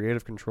retained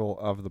creative control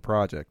of the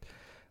project.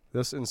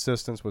 This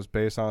insistence was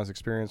based on his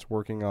experience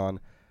working on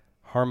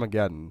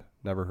Harmageddon.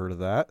 Never heard of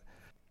that.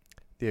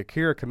 The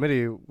Akira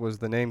Committee was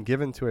the name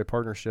given to a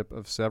partnership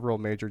of several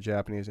major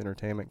Japanese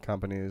entertainment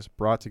companies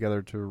brought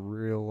together to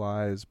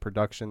realize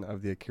production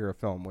of the Akira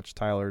film, which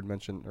Tyler had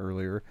mentioned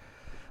earlier.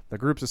 The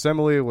group's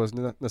assembly was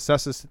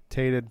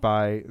necessitated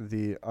by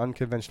the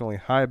unconventionally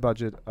high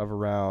budget of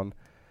around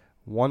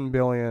 1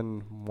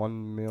 million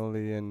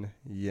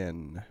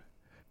yen.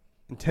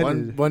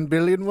 Intended, 1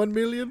 billion, 1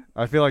 million?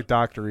 I feel like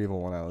Dr. Evil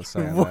when I was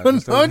saying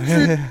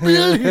 100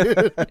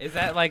 billion. Is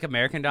that like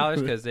American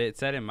dollars? Because it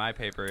said in my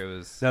paper it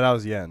was. No, that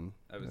was yen.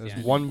 That was It was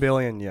yen. 1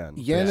 billion yen.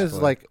 Yen is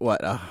basically. like,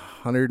 what,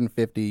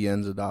 150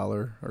 yens a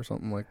dollar or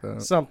something like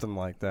that? Something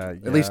like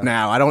that. At least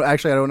now. I don't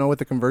know what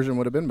the conversion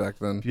would have been back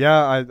then.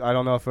 Yeah, I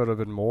don't know if it would have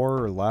been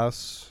more or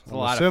less. It's a I'm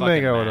lot of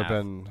assuming fucking it would have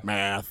math. been.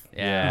 Math.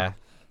 Yeah.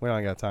 We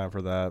don't got time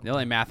for that. The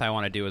only math I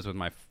want to do is with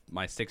my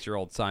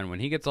 6-year-old son.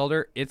 When he gets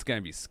older, it's gonna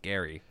be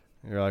scary.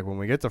 You're like, when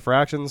we get to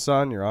fractions,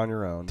 son, you're on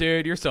your own.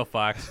 Dude, you're so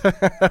fucked.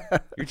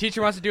 Your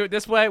teacher wants to do it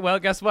this way. Well,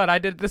 guess what? I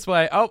did it this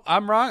way. Oh,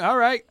 I'm wrong. All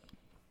right.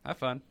 Have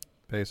fun.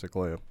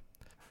 Basically.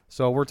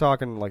 So we're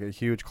talking like a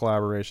huge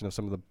collaboration of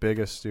some of the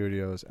biggest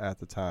studios at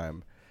the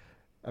time.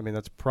 I mean,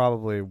 that's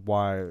probably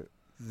why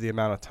the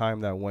amount of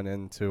time that went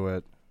into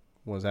it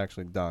was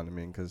actually done. I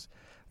mean, because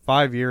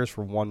 5 years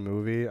for one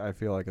movie, I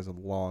feel like is a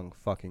long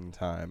fucking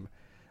time.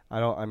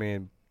 I don't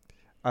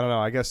know.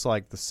 I guess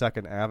like the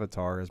second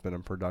Avatar has been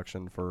in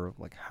production for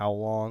like how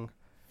long?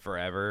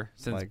 Forever.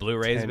 Since Like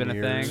Blu-ray's 10 been a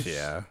years. thing.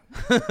 Yeah.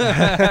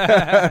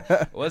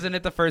 Wasn't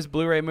it the first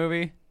Blu-ray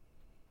movie?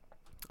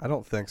 I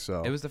don't think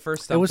so. It was the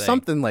first It something. was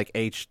something like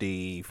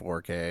HD,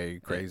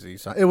 4K, crazy.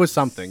 It was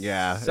something,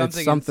 yeah. Something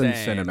it's something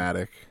insane.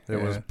 cinematic.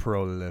 It was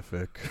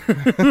prolific,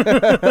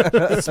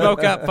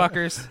 Smoke up,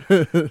 fuckers.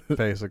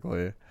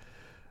 basically.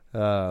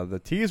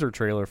 The teaser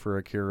trailer for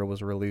Akira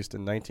was released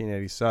in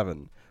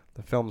 1987.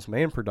 The film's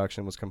main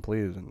production was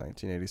completed in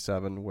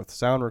 1987, with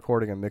sound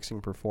recording and mixing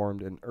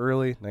performed in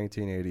early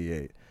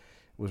 1988. It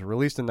was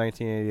released in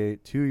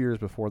 1988, 2 years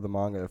before the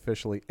manga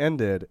officially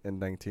ended in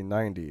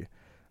 1990.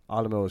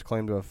 Otomo is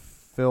claimed to have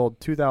filled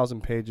 2,000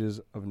 pages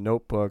of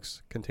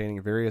notebooks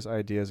containing various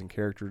ideas and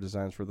character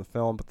designs for the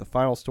film, but the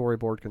final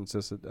storyboard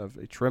consisted of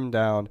a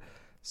trimmed-down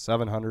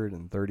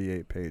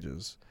 738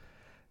 pages.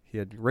 He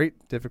had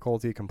great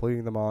difficulty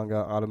completing the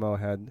manga. Otomo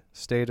had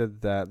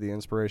stated that the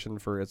inspiration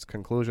for its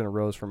conclusion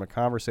arose from a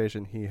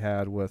conversation he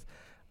had with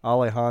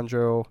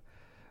Alejandro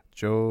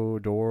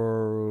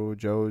Jotaro.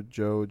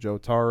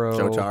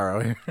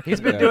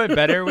 He's been Yeah. doing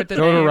better with the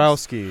names.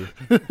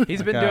 Jodorowsky.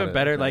 He's been Got doing it.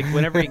 better. Like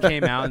whenever he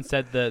came out and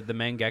said the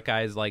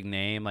mangekai's like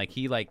name, like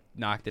he like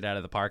knocked it out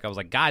of the park. I was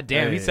like, God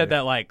damn, he Hey. said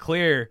that like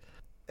clear.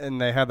 And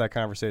they had that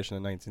conversation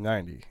in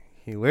 1990.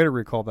 He later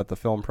recalled that the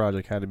film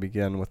project had to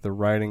begin with the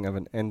writing of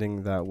an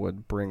ending that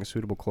would bring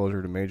suitable closure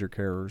to major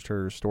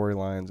characters,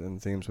 storylines, and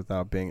themes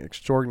without being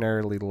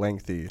extraordinarily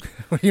lengthy.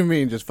 What do you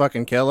mean? Just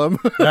fucking kill him?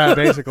 Yeah,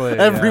 basically.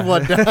 yeah.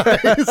 Everyone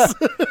dies.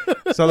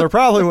 So there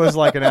probably was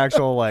like an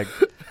actual like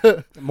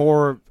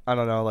more, I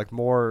don't know, like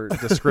more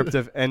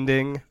descriptive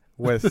ending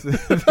with the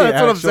what I'm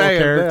actual saying, yeah.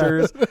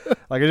 characters.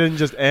 Like it didn't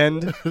just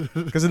end.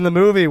 Because in the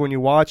movie, when you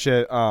watch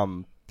it,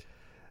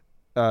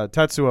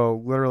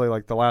 Tetsuo, literally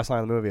like the last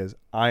line of the movie is,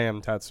 I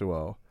am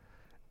Tetsuo.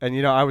 And,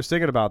 you know, I was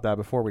thinking about that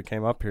before we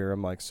came up here.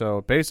 I'm like,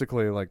 so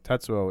basically, like,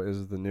 Tetsuo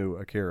is the new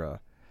Akira.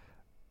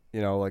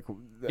 You know, like,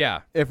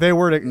 Yeah. if they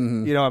were to,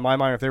 Mhm. you know, in my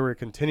mind, if they were to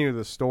continue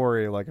the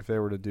story, like, if they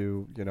were to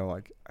do, you know,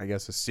 like, I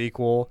guess a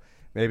sequel,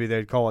 maybe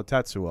they'd call it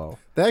Tetsuo.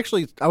 They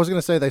actually, I was going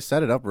to say they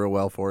set it up real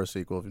well for a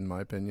sequel, in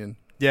my opinion.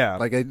 Yeah.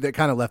 Like, they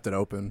kind of left it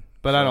open.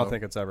 but I don't so.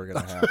 think it's ever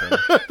going to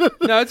happen.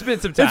 No, it's been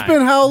some time. It's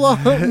been how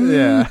long?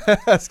 Yeah. I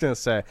was going to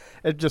say,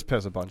 it just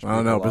pissed a bunch of I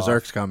don't people know. off.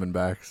 Berserk's coming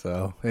back,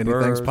 so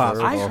anything's Berserk.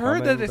 possible. I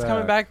heard that coming it's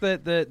coming back.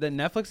 back. That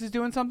Netflix is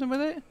doing something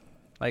with it,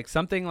 like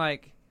something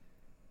like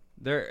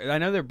I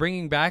know they're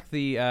bringing back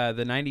the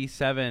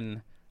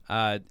 '97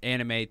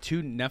 anime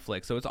to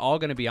Netflix, so it's all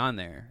going to be on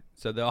there.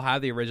 So they'll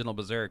have the original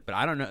Berserk, but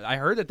I don't know. I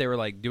heard that they were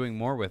like doing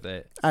more with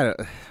it.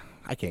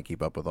 I can't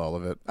keep up with all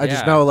of it. I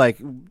just Yeah. know, like,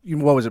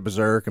 what was it,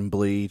 Berserk and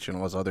Bleach and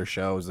all those other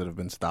shows that have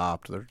been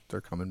stopped.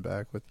 They're coming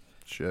back with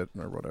shit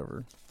or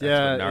whatever.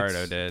 Yeah, what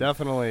Naruto it's did.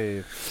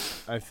 definitely.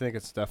 I think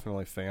it's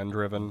definitely fan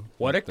driven.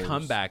 What a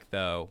comeback,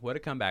 though! What a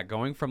comeback!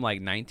 Going from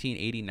like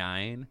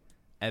 1989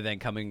 and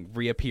then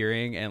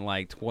reappearing in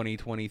like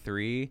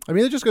 2023. I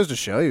mean, it just goes to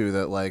show you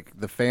that, like,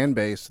 the fan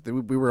base,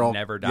 we were all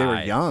Never They were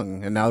died.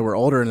 young, and now we're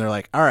older, and they're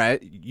like, all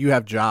right, you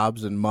have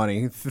jobs and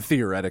money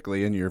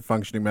theoretically, and you're a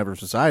functioning member of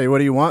society. What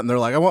do you want? And they're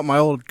like, I want my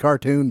old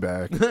cartoon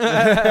back. You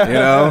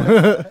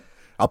know.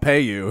 I'll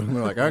pay you. And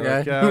they're like,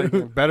 okay.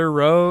 Better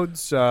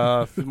roads,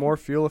 more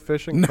fuel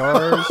efficient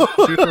cars,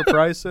 cheaper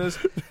prices.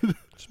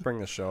 Just bring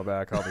the show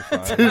back. I'll be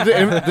fine.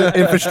 The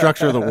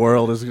infrastructure of the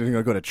world is going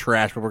to go to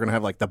trash, but we're going to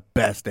have like the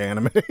best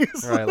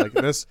animes. Right, like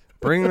this.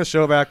 Bringing the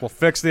show back will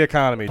fix the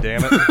economy.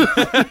 Damn it.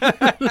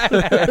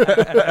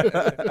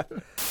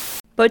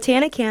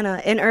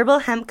 Botanicana, an herbal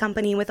hemp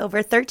company with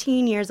over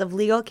 13 years of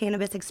legal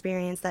cannabis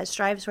experience that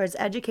strives towards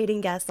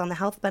educating guests on the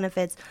health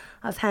benefits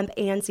of hemp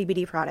and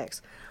CBD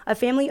products. A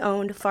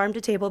family-owned,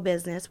 farm-to-table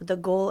business with the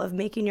goal of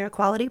making your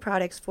quality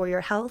products for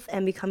your health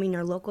and becoming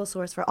your local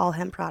source for all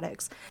hemp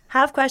products.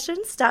 Have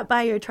questions? Stop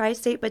by your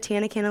tri-state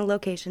Botanicana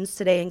locations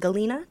today in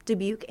Galena,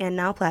 Dubuque, and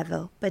now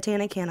Platteville.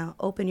 Botanicana,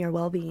 open your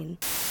well-being.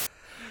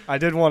 I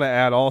did want to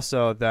add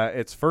also that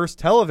its first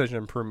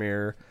television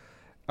premiere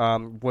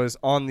was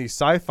on the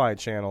Sci-Fi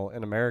Channel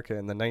in America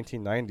in the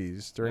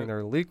 1990s during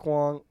their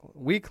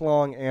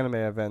week-long anime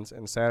events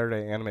and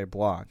Saturday anime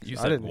blocks. You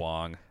said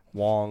Wong.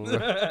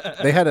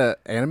 They had an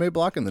anime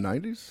block in the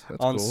 90s?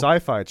 That's on cool.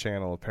 Sci-Fi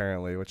Channel,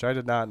 apparently, which I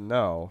did not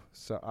know.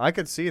 So I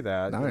could see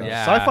that. Nice.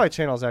 Yeah. Sci-Fi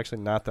Channel is actually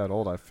not that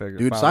old, I figured.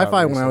 Dude, Found out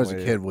Sci-Fi when I was a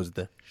recently. kid was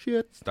the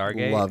shit.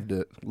 Stargate? Loved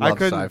it.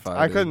 Loved Sci-Fi.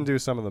 I dude. couldn't do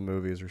some of the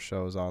movies or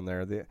shows on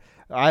there.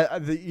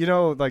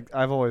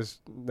 I've always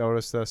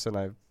noticed this, and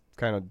I've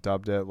kind of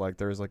dubbed it like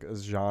there's like a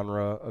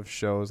genre of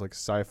shows, like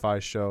sci-fi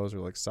shows or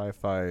like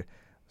sci-fi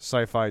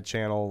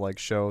channel like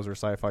shows or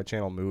sci-fi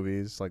channel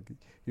movies. Like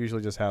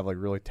usually just have like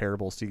really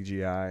terrible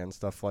CGI and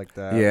stuff like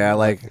that. Yeah,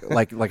 like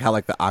how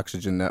like the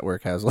Oxygen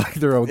Network has like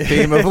their own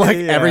theme of like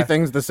Yeah.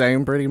 everything's the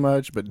same pretty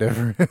much but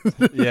different.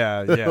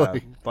 yeah.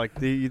 Like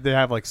they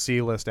have like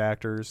C-list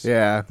actors.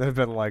 Yeah. They've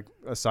been like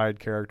a side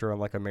character on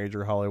like a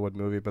major Hollywood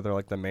movie, but they're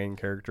like the main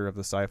character of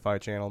the Sci-Fi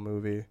Channel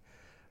movie.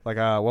 Like,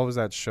 what was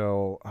that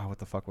show? Oh, what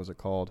the fuck was it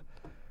called?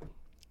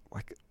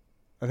 Like,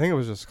 I think it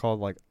was just called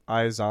like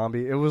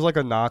iZombie. It was like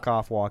a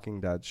knockoff Walking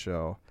Dead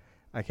show.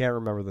 I can't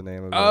remember the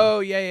name of it.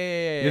 Oh,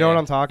 yeah. You know what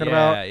I'm talking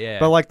about? Yeah.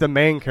 But like the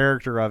main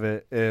character of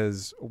it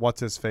is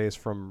what's his face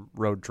from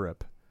Road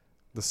Trip,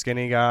 the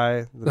skinny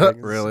guy.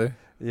 Really?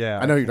 Yeah.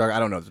 I know who you're talking. I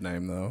don't know his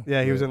name though.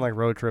 Yeah, he was in like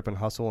Road Trip and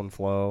Hustle and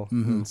Flow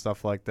Mm-hmm. and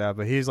stuff like that.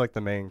 But he's like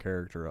the main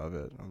character of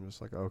it. I'm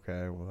just like,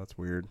 okay, well that's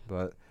weird,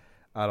 but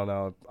I don't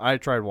know. I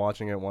tried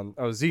watching it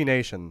Z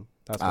Nation.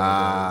 That's what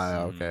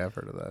it is. Okay, I've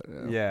heard of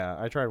that. Yeah,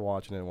 I tried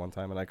watching it one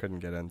time and I couldn't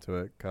get into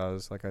it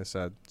because, like I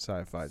said,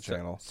 Sci-Fi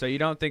Channel. So you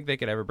don't think they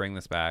could ever bring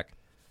this back?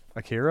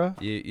 Akira?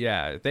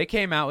 Yeah. They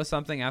came out with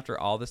something after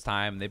all this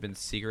time. They've been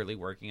secretly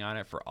working on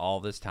it for all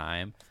this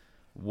time.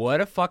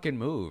 What a fucking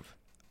move.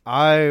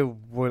 I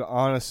would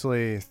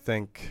honestly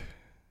think...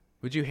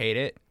 Would you hate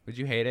it?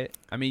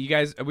 I mean, you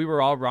guys, we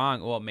were all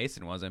wrong. Well,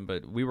 Mason wasn't,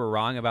 but we were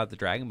wrong about the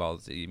Dragon Ball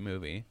Z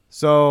movie.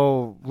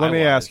 So let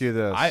me ask you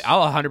this.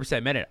 I'll 100%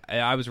 admit it.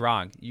 I was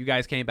wrong. You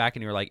guys came back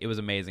and you were like, it was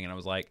amazing. And I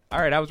was like, all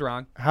right, I was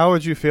wrong. How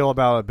would you feel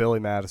about a Billy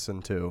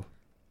Madison too?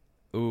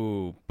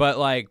 Ooh, but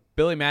like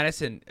Billy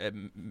Madison,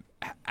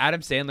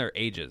 Adam Sandler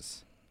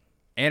ages.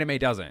 Anime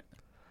doesn't.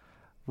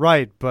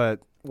 Right,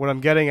 but what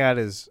I'm getting at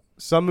is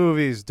some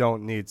movies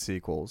don't need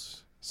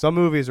sequels. Some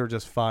movies are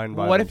just fine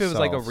by What themselves. if it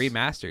was like a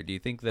remaster? Do you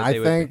think that I they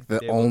would? think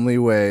the only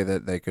way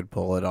that they could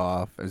pull it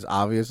off is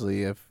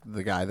obviously if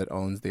the guy that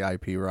owns the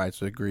IP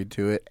rights agreed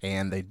to it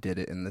and they did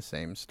it in the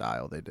same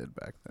style they did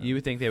back then. You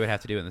would think they would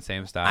have to do it in the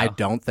same style. I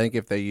don't think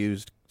if they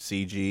used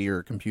CG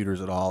or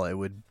computers at all, it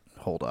would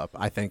hold up.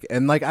 I think,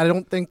 and like, I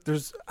don't think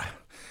there's.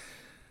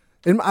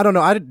 And I don't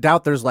know. I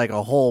doubt there's like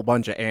a whole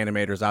bunch of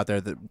animators out there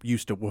that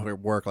used to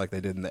work like they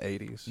did in the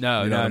 80s.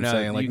 No, you know no, what I'm no.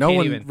 saying? Like You no can't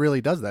one even-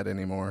 really does that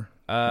anymore.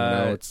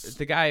 It's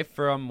the guy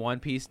from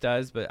One Piece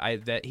does, but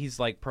he's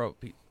like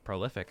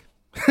prolific.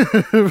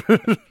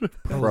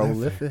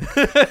 prolific.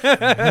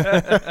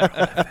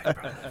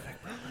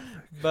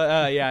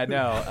 But yeah,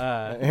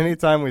 no.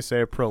 Anytime we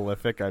say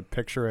prolific, I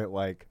picture it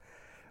like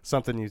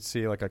something you'd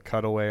see like a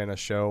cutaway in a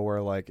show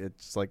where like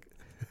it's like,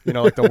 you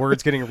know, like the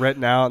words getting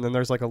written out and then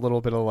there's like a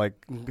little bit of like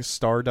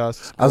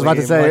stardust. I was about to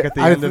gleam, say like, at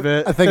the end of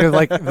it. I think of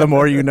like the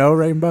more you know,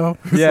 Rainbow.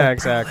 Yeah,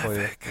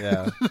 exactly.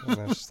 Yeah, and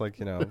it's just like,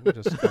 you know,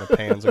 just kind of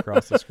pans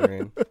across the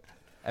screen.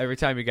 Every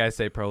time you guys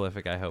say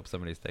prolific, I hope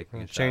somebody's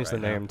taking a shot Change the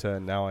right now. name to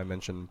Now I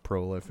Mention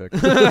Prolific.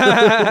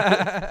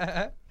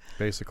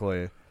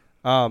 Basically.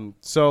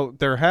 So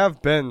there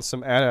have been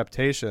some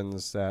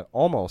adaptations that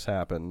almost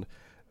happened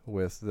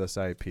with this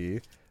IP.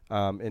 In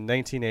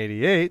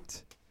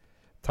 1988,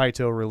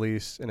 Taito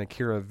released an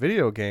Akira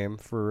video game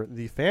for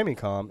the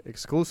Famicom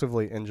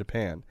exclusively in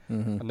Japan.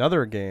 Mm-hmm.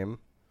 Another game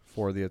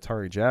for the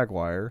Atari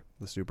Jaguar,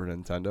 the Super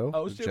Nintendo,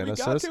 Oh the shit,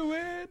 Genesis, we got to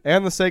it.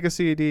 and the Sega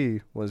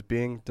CD was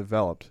being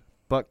developed,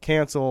 but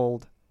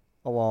canceled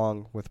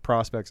along with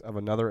prospects of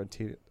another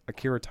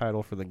Akira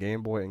title for the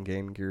Game Boy and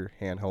Game Gear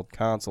handheld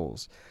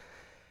consoles.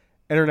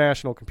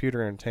 International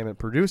Computer Entertainment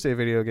produced a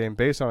video game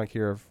based on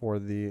Akira for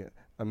the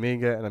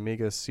Amiga and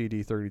Amiga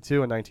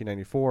CD32 in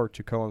 1994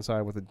 to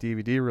coincide with a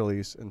DVD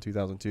release in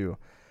 2002.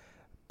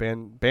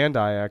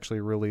 Bandai actually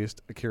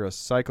released Akira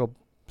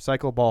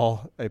Cycle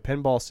Ball, a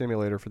pinball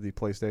simulator for the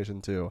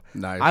PlayStation 2.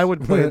 Nice. I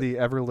would play the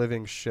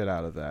ever-living shit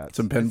out of that.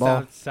 Some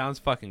pinball. Sounds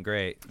fucking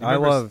great. I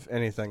love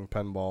anything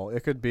pinball.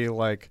 It could be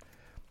like,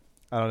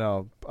 I don't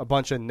know, a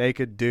bunch of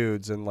naked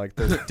dudes and like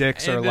their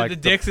dicks are like the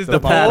dicks is the the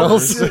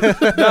paddles.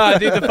 no,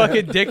 dude, the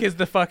fucking dick is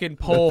the fucking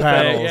pole The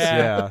paddles, thing.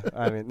 yeah.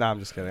 I mean, no, I'm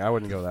just kidding. I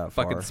wouldn't go that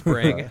Fucking far.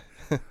 spring.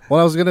 Well,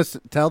 I was gonna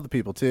tell the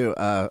people too.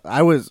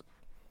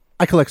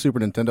 I collect Super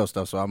Nintendo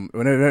stuff, so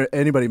whenever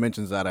anybody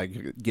mentions that, I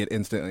get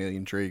instantly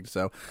intrigued.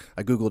 So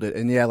I Googled it,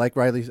 and yeah, like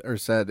Riley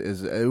said,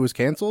 it was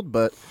canceled.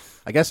 But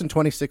I guess in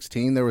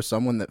 2016 there was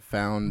someone that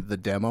found the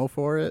demo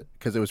for it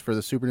because it was for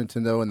the Super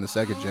Nintendo and the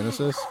Sega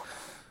Genesis.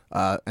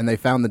 And they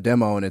found the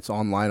demo, and it's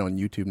online on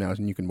YouTube now,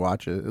 and you can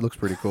watch it. It looks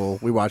pretty cool.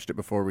 We watched it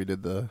before we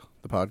did the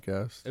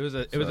podcast. It was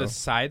a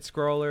side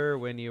scroller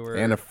when you were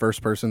and a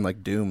first person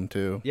like Doom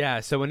too.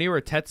 Yeah, so when you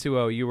were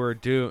Tetsuo, you were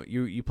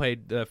you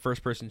played the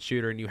first person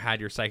shooter and you had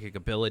your psychic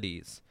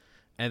abilities.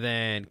 And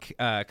then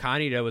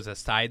Kaneda was a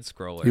side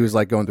scroller. He was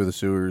like going through the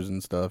sewers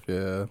and stuff.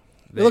 Yeah,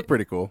 it looked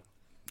pretty cool.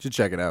 You should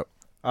check it out.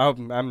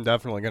 I'm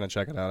definitely going to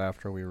check it out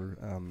after we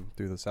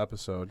do this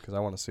episode because I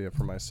want to see it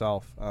for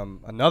myself.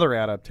 Another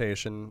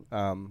adaptation,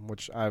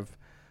 which I've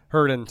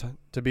heard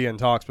to be in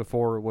talks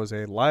before, was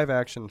a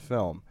live-action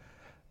film.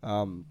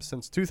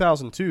 Since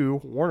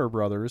 2002, Warner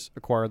Brothers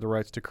acquired the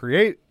rights to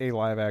create a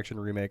live-action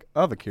remake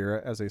of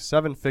Akira as a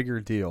 7-figure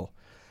deal.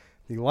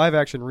 The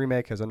live-action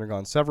remake has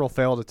undergone several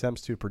failed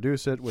attempts to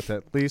produce it, with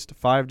at least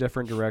 5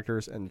 different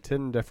directors and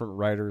 10 different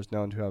writers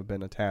known to have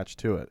been attached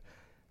to it.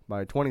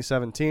 By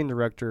 2017,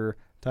 director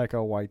Taika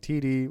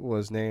Waititi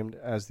was named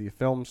as the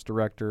film's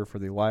director for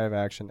the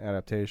live-action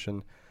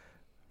adaptation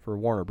for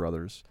Warner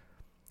Brothers.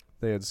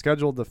 They had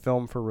scheduled the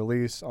film for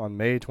release on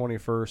May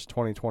 21st,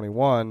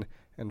 2021,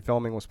 and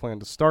filming was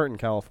planned to start in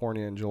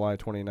California in July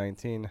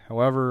 2019.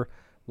 However,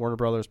 Warner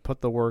Brothers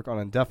put the work on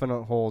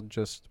indefinite hold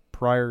just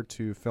prior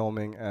to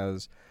filming,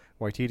 as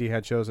Waititi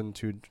had chosen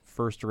to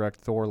first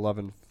direct Thor: Love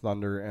and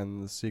Thunder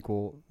and the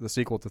sequel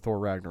to Thor: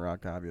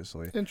 Ragnarok,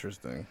 obviously.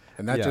 Interesting.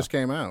 And that just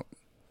came out.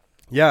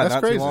 Yeah, that's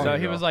crazy. So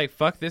he was like,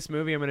 "Fuck this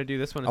movie, I'm going to do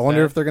this one." I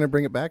wonder if they're going to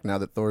bring it back now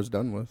that Thor's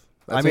done with.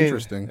 That's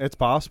interesting. It's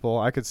possible.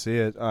 I could see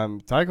it.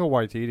 Taika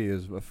Waititi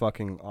is a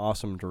fucking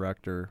awesome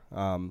director.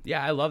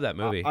 Yeah, I love that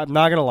movie. I'm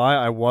not gonna lie,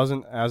 I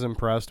wasn't as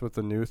impressed with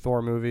the new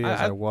Thor movie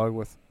as I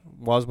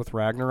was with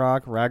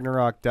Ragnarok.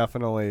 Ragnarok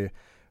definitely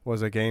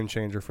was a game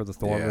changer for the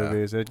Thor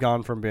movies. It had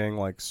gone from being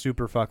like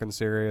super fucking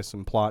serious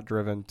and plot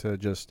driven to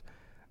just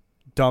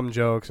dumb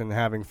jokes and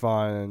having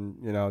fun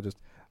and just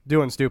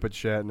doing stupid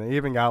shit. And it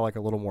even got like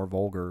a little more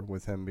vulgar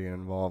with him being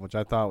involved, which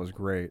I thought was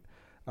great.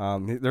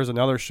 There's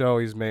another show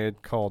he's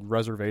made called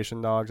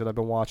Reservation Dogs that I've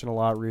been watching a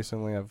lot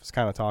recently. I was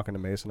kind of talking to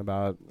Mason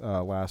about it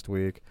last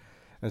week.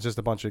 And it's just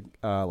a bunch of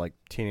like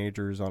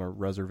teenagers on a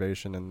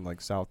reservation in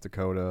like South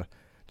Dakota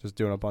just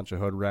doing a bunch of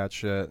hood rat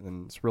shit,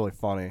 and it's really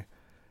funny.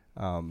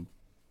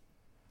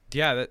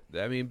 Yeah,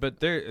 but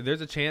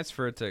there's a chance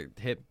for it to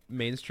hit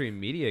mainstream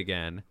media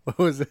again. What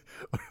was it,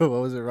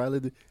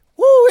 Riley?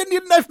 Woo,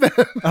 Indian Knife Man!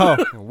 Oh,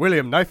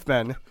 William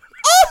Knifeman.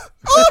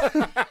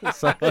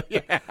 So,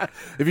 yeah.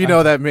 If you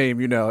know that meme,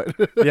 you know it.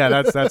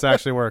 Yeah, that's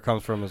actually where it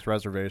comes from, is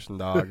Reservation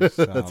Dogs.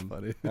 That's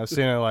funny. I've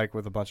seen it like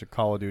with a bunch of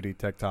Call of Duty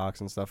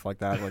TikToks and stuff like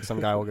that. Like some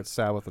guy will get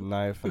stabbed with a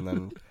knife and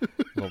then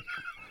we'll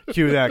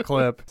cue that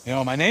clip.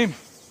 My name?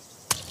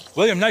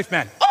 William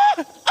Knifeman.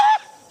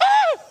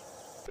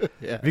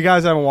 Yeah. If you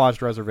guys haven't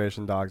watched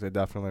Reservation Dogs, I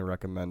definitely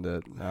recommend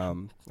it.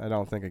 I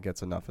don't think it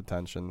gets enough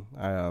attention.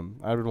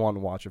 I've been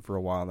wanting to watch it for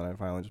a while, and then I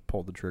finally just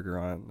pulled the trigger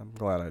on it. I'm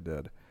glad I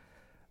did.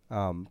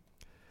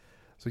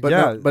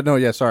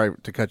 Sorry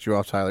to cut you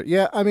off, Tyler.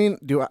 Yeah, I mean,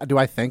 do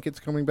I think it's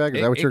coming back?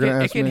 Is that what you're going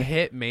to ask me? It can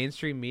hit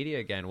mainstream media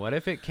again. What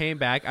if it came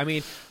back? I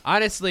mean,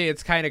 honestly,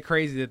 it's kind of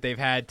crazy that they've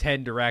had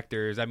 10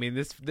 directors. I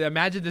mean,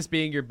 imagine this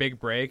being your big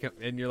break,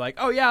 and you're like,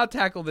 oh yeah, I'll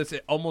tackle this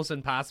almost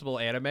impossible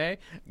anime.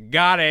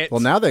 Got it. Well,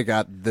 now they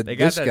got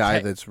this guy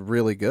that's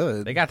really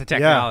good. They got the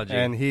technology,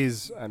 and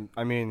he's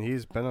been in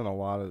he's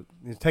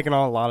taken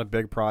on a lot of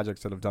big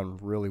projects that have done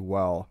really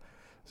well.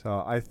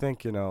 So I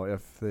think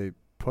if they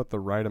put the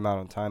right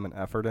amount of time and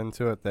effort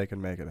into it, they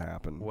can make it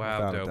happen.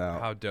 Wow, dope.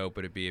 How dope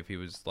would it be if he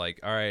was like,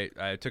 all right,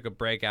 I took a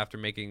break after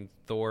making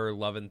Thor: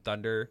 Love and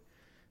Thunder,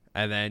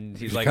 and then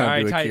he's like, all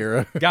right,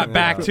 Akira. Got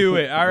back to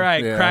it. All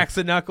right, cracks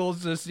the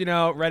knuckles, just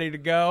ready to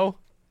go.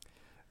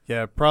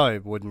 Yeah, it probably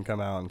wouldn't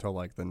come out until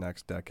like the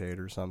next decade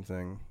or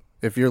something.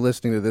 If you're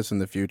listening to this in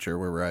the future,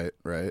 we're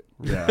right?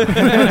 Yeah.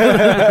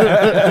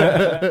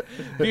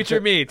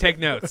 Future me, take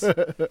notes.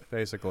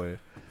 Basically.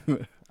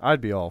 I'd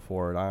be all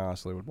for it. I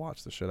honestly would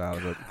watch the shit out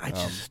of it.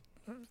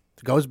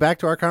 It goes back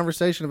to our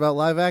conversation about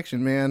live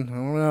action, man. I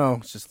don't know.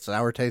 It's just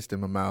sour taste in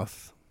my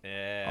mouth.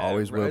 Yeah,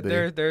 always will be.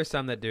 There's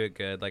some that do it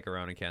good, like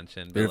Rurouni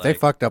Kenshin. Dude, if they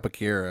fucked up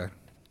Akira,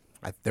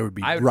 there would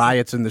be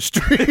riots in the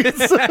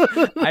streets.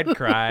 I'd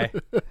cry.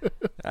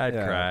 I'd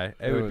cry.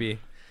 It would be.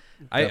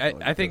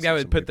 I think that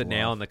would put the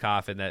nail in the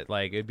coffin. That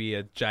it'd be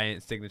a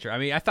giant signature. I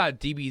mean, I thought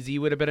DBZ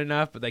would have been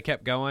enough, but they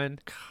kept going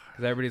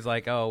because everybody's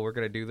like, "Oh, we're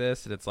gonna do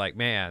this," and it's like,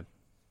 man,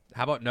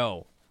 how about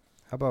no?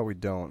 How about we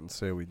don't and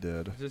say we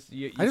did?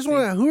 I just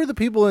want to. Who are the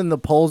people in the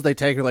polls they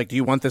take? Are like, do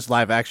you want this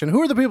live action?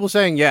 Who are the people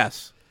saying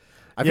yes?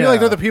 I feel like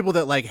they're the people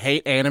that like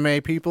hate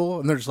anime people,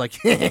 and they're just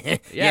like,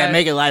 yeah,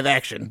 make it live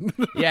action.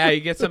 Yeah,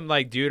 you get some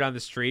like dude on the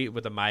street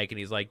with a mic, and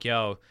he's like,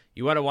 "Yo,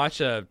 you want to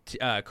watch a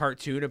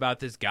cartoon about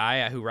this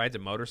guy who rides a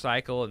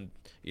motorcycle, and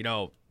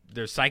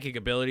there's psychic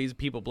abilities,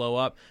 people blow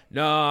up?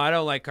 No, I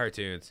don't like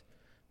cartoons."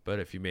 But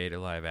if you made a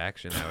live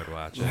action, I would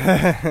watch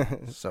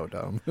it. So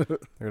dumb. They're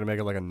gonna make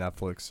it like a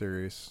Netflix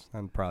series.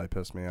 That'd probably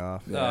piss me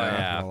off. Oh yeah.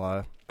 Not gonna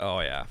lie. Oh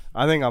yeah.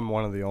 I think I'm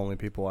one of the only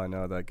people I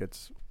know that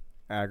gets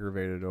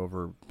aggravated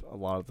over a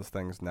lot of the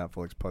things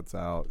Netflix puts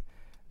out.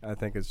 I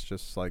think it's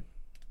just like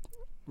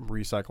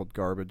recycled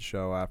garbage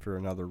show after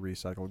another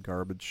recycled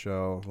garbage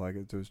show. Like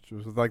it was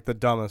just like the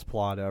dumbest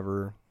plot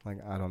ever. Like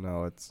I don't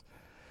know. It's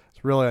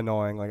really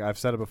annoying. Like I've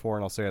said it before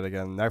and I'll say it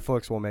again.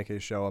 Netflix will make a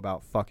show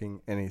about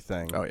fucking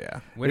anything. Oh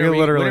yeah. When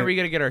are we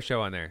gonna get our show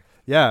on there?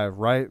 Yeah,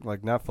 right.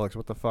 Like Netflix.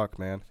 What the fuck,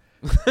 man?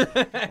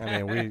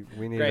 I mean,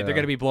 we need. Great. They're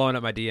gonna be blowing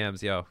up my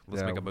DMs. Yo,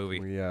 let's make a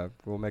movie.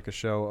 We'll make a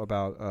show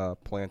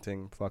about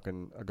planting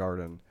fucking a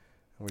garden.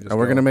 And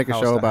we're gonna make a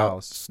show about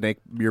house.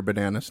 your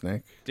banana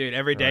snake. Dude,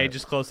 every day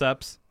just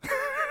close-ups.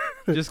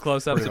 Just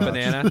close-ups of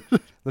banana.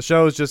 The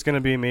show is just going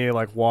to be me,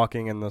 like,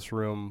 walking in this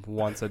room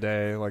once a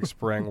day, like,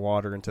 spraying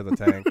water into the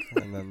tank,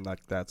 and then,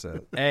 like, that's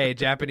it. Hey,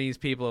 Japanese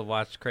people have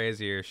watched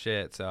crazier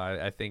shit, so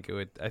I think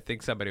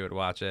somebody would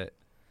watch it.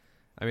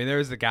 I mean, there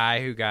was the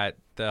guy who got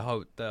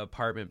the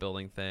apartment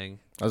building thing.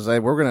 I was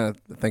like, we're gonna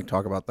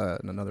talk about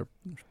that in another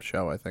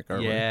show. I think.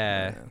 Aren't we?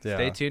 Yeah.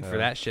 Stay tuned for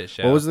that shit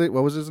show. What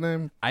was his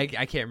name? I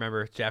can't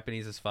remember.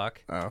 Japanese as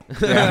fuck. Oh,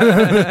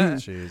 yeah.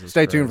 Jesus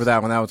Stay Christ. tuned for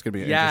that one. That one's gonna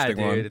be an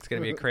interesting one. It's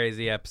gonna be a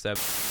crazy episode.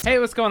 Hey,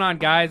 what's going on,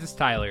 guys? It's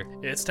Tyler,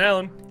 It's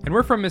Talon, and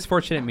we're from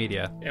Misfortunate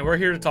Media. and we're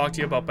here to talk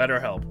to you about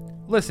BetterHelp.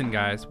 Listen,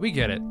 guys, we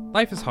get it.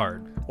 Life is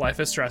hard.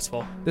 Life is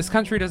stressful. This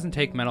country doesn't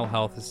take mental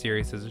health as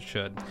serious as it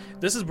should.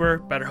 This is where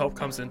BetterHelp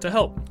comes in to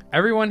help.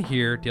 Everyone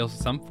here deals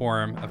with some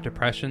form of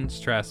depression,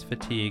 stress,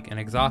 fatigue, and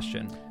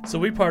exhaustion. So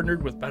we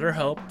partnered with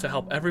BetterHelp to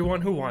help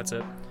everyone who wants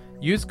it.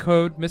 Use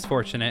code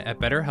MISFORTUNATE at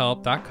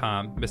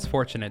betterhelp.com,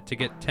 misfortunate, to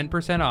get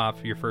 10%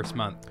 off your first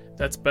month.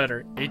 That's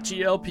better,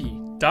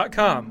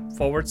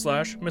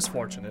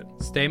 HELP.com/misfortunate.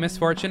 Stay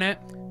misfortunate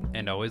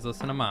and always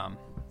listen to mom.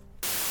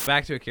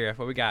 Back to Akira.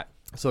 What we got?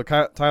 So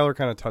Tyler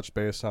kind of touched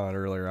base on it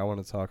earlier. I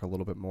want to talk a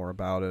little bit more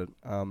about it.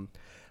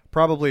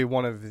 Probably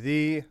one of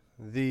the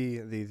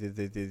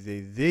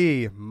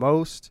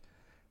most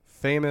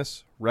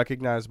famous,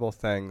 recognizable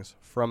things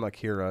from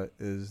Akira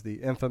is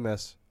the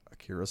infamous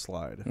Akira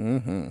slide.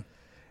 Mm-hmm.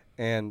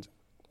 And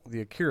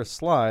the Akira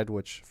slide,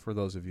 which for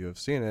those of you who have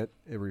seen it,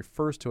 it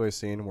refers to a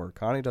scene where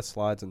Kaneda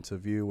slides into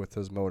view with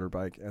his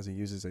motorbike as he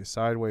uses a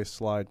sideways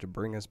slide to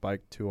bring his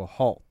bike to a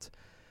halt.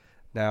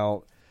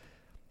 Now,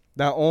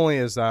 not only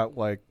is that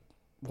like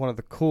one of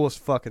the coolest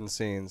fucking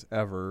scenes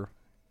ever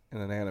in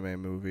an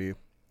anime movie,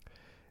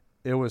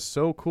 it was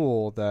so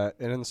cool that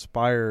it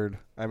inspired,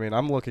 I mean,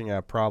 I'm looking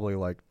at probably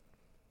like,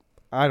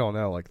 I don't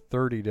know, like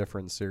 30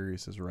 different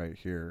series right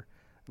here.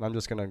 And I'm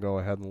just going to go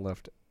ahead and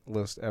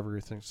list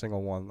every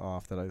single one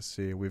off that I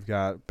see. We've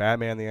got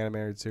Batman the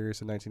Animated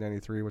Series in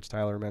 1993, which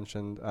Tyler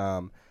mentioned.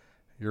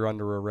 You're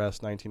Under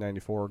Arrest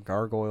 1994,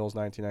 Gargoyles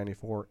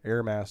 1994,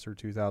 Air Master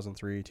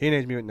 2003,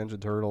 Teenage Mutant Ninja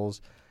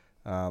Turtles,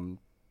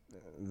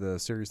 the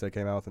series that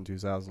came out in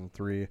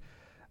 2003,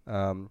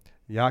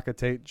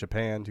 Yakutate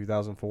Japan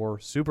 2004,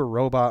 Super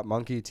Robot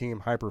Monkey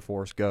Team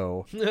Hyperforce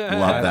Go.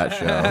 Love that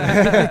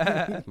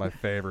show. My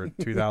favorite.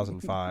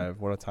 2005.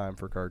 What a time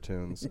for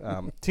cartoons.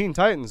 Teen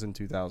Titans in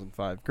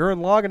 2005, Gurren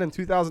Lagann in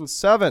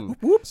 2007,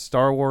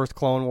 Star Wars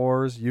Clone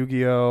Wars,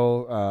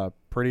 Yu-Gi-Oh,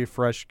 Pretty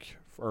Fresh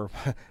or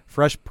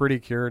Fresh Pretty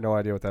Cure, no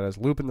idea what that is.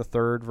 Lupin the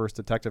Third versus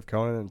Detective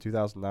Conan in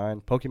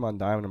 2009, Pokemon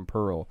Diamond and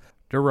Pearl,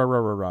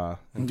 Durarara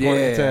in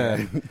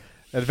 2010,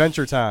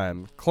 Adventure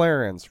Time,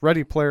 Clarence,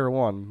 Ready Player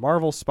One,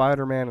 Marvel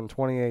Spider-Man in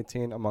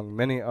 2018, among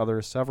many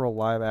others. Several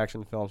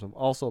live-action films have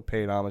also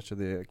paid homage to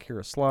the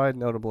Akira slide,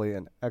 notably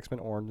in X-Men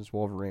Orange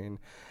Wolverine,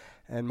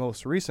 and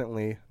most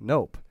recently,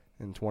 Nope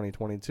in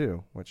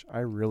 2022, which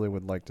I really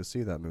would like to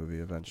see that movie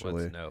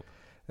eventually. What's Nope?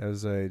 It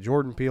was a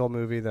Jordan Peele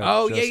movie that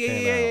Oh, just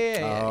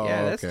came out.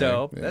 Yeah, that's okay.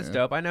 dope. Yeah. That's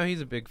dope. I know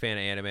he's a big fan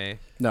of anime.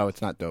 No,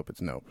 it's not dope.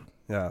 It's Nope.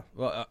 Yeah.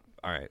 Well,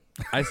 all right.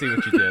 I see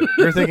what you did.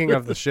 You're thinking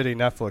of the shitty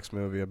Netflix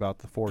movie about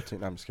the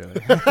 14... I'm just kidding.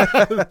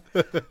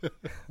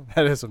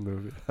 That is a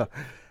movie.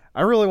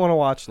 I really want to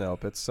watch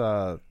Nope. It's,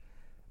 I've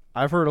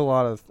heard a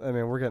lot of... I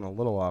mean, we're getting a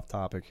little off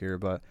topic here,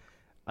 but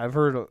I've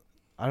heard...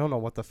 I don't know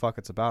what the fuck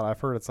it's about.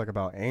 I've heard it's like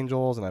about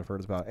angels, and I've heard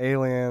it's about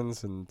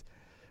aliens, and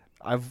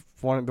I've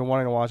been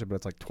wanting to watch it, but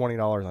it's like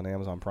 $20 on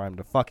Amazon Prime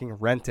to fucking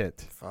rent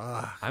it.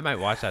 I might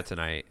watch that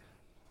tonight.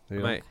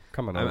 Dude,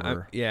 coming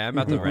over. I'm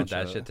about to rent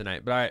that shit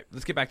tonight. But all right,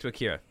 let's get back to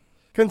Akira.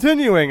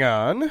 Continuing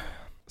on,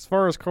 as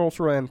far as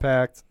cultural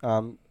impact,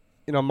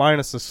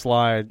 minus the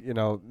slide,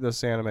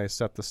 this anime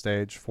set the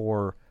stage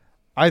for,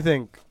 I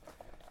think,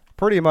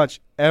 pretty much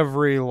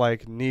every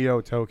like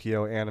Neo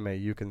Tokyo anime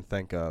you can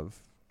think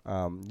of.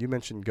 You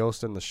mentioned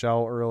Ghost in the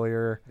Shell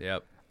earlier.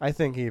 Yep. I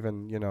think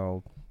even,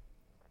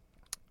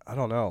 I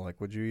don't know.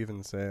 Like, would you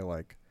even say,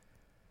 like,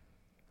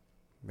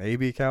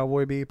 maybe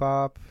Cowboy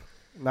Bebop?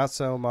 Not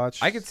so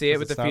much. I could see it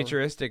with the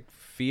futuristic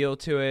feel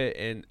to it,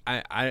 and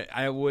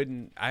I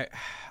wouldn't. I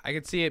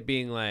could see it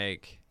being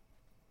like,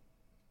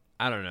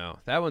 I don't know.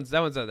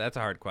 That's a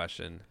hard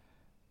question.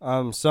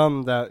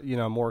 Some that,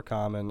 more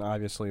common,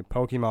 obviously,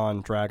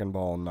 Pokemon, Dragon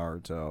Ball, and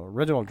Naruto.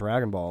 Original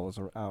Dragon Ball was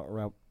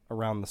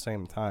around the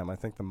same time. I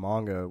think the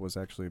manga was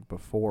actually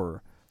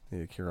before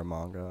the Akira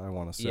manga, I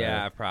want to say.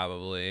 Yeah,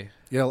 probably.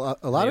 Yeah,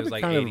 a lot of it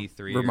like kind of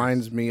 83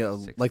 reminds me of,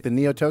 60. like the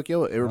Neo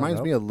Tokyo, it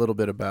reminds me a little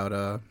bit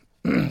about,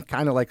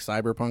 kind of like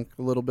Cyberpunk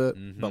a little bit,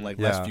 but like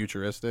less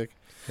futuristic.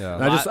 Yeah.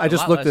 And I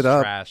just looked it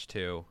up. Trash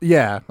too.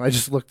 Yeah, I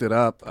just looked it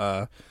up.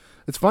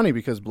 It's funny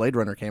because Blade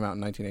Runner came out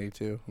in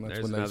 1982, and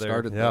that's when they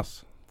started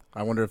this.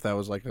 I wonder if that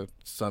was like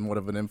somewhat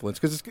of an influence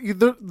because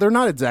they're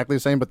not exactly the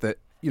same, but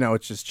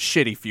it's just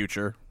shitty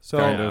future. So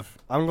kind of.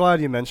 I'm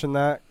glad you mentioned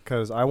that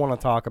because I want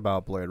to talk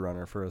about Blade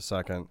Runner for a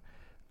second.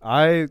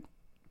 I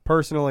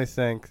personally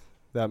think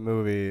that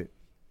movie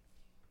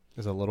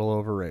is a little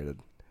overrated.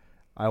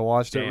 I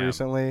watched it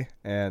recently,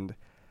 and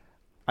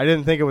I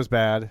didn't think it was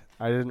bad.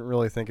 I didn't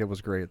really think it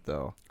was great,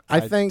 though.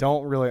 I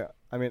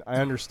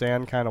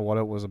understand kind of what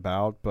it was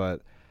about,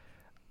 but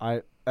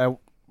at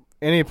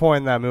any point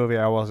in that movie,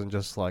 I wasn't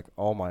just like,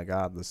 oh my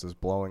God, this is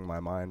blowing my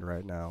mind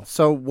right now.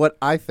 So what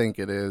I think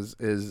it is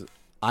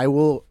I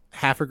will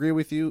half agree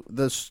with you.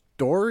 The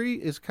story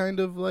is kind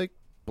of like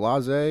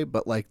blasé,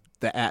 but like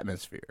the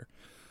atmosphere.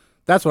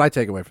 That's what I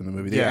take away from the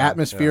movie. The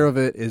atmosphere of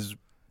it is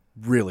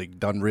really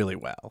done really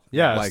well.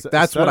 Yeah, like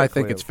that's what I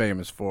think it's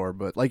famous for.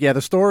 But like,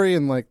 the story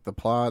and like the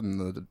plot and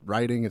the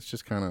writing, it's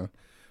just kind of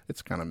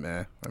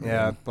meh.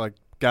 Like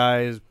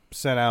guys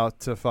sent out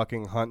to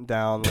fucking hunt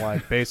down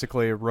like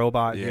basically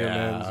robot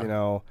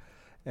humans,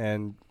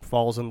 and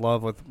falls in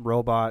love with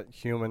robot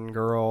human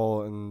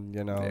girl, and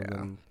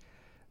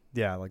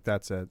like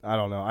that's it. I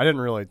don't know. I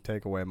didn't really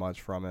take away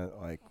much from it.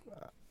 Like,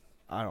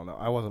 I don't know.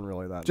 I wasn't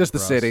really that just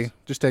impressed. The city.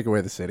 Just take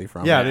away the city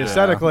from it. Yeah,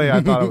 aesthetically,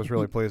 I thought it was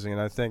really pleasing,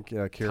 and I think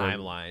Akira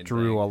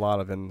drew thing. a lot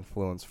of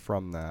influence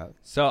from that.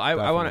 So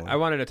I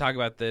wanted to talk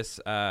about this.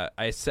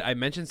 I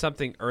mentioned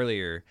something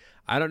earlier.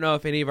 I don't know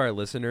if any of our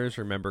listeners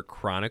remember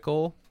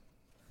Chronicle,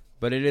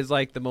 but it is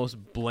like the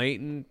most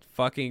blatant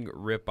fucking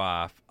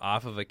ripoff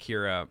off of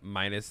Akira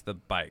minus the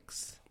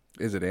bikes.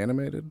 Is it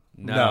animated?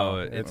 No,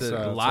 it's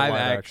a live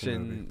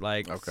action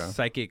like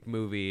psychic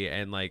movie,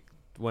 and like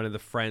one of the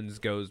friends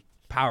goes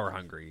power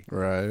hungry.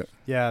 Right.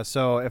 Yeah,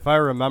 so if I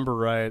remember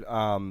right,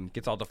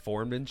 gets all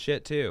deformed and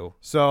shit too.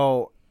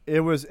 So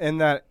it was in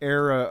that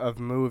era of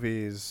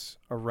movies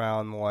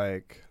around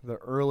like the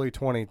early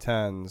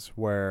 2010s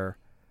where,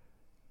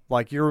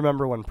 like, you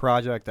remember when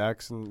Project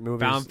X and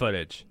movies found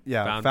footage.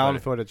 Yeah,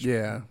 found footage.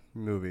 Yeah.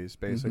 Movies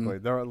basically.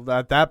 There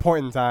at that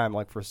point in time,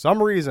 like for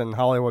some reason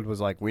Hollywood was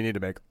like, we need to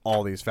make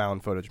all these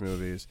found footage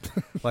movies.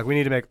 Like we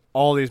need to make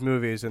all these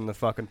movies in the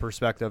fucking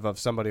perspective of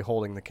somebody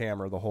holding the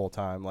camera the whole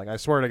time. Like I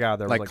swear to God,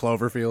 there was like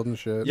Cloverfield and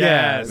shit.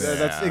 Yeah,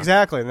 that's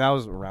exactly, and that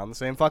was around the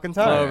same fucking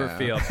time.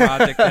 Cloverfield,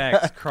 Project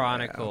X,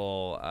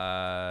 Chronicle.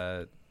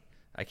 I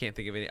can't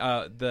think of any.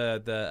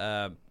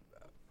 The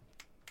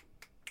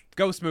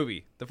Ghost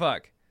movie. The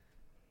fuck.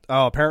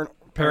 Oh,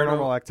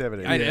 Paranormal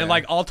Activity. And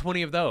like all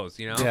 20 of those,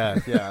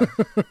 Yeah.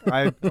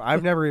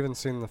 I've never even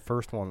seen the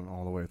first one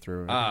all the way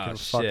through. I can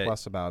fuck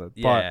less about it.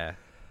 Yeah.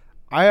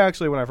 But I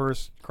actually, when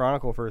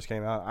Chronicle first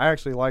came out, I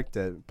actually liked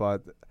it.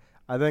 But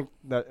I think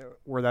that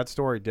where that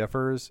story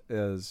differs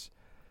is,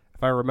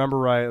 if I remember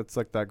right, it's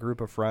like that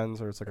group of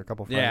friends, or it's like a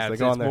couple friends. Yeah, they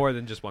it's more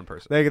than just one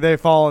person. They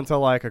fall into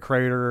like a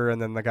crater,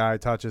 and then the guy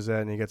touches it,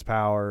 and he gets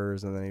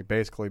powers, and then he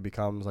basically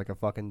becomes like a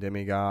fucking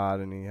demigod,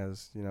 and he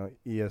has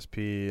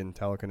ESP and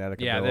telekinetic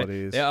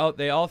abilities.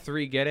 They all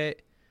three get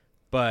it,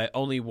 but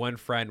only one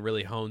friend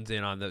really hones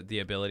in on the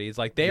abilities.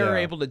 Like they are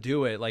able to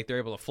do it, like they're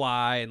able to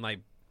fly and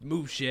like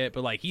move shit,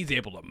 but like he's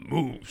able to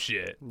move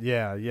shit.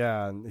 Yeah,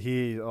 and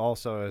he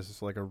also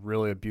has like a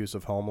really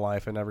abusive home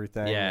life and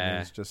everything. Yeah, and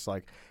he's just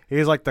like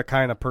he's like the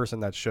kind of person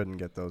that shouldn't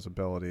get those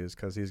abilities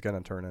because he's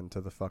gonna turn into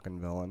the fucking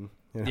villain.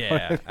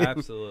 Yeah,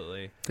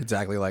 absolutely.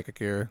 Exactly like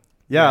Akira.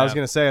 Yeah, I was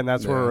gonna say, and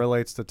that's where it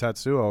relates to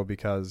Tetsuo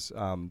because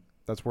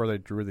that's where they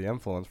drew the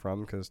influence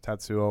from. Because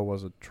Tetsuo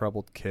was a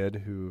troubled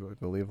kid who I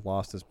believe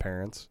lost his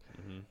parents.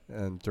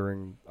 And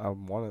during I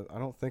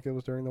don't think it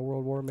was during the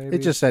World War. Maybe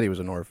it just said he was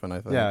an orphan.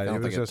 I think. Yeah, he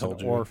was just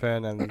an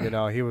orphan, and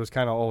he was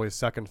kind of always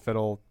second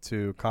fiddle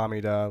to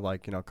Kamida.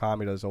 Like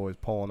Kamida's always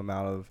pulling him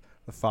out of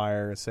the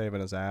fire,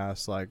 saving his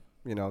ass, like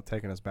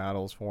taking his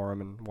battles for him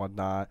and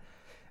whatnot.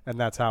 And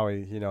that's how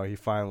he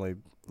finally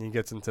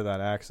gets into that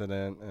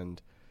accident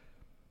and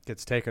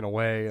gets taken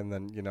away, and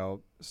then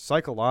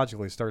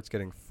psychologically starts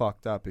getting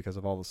fucked up because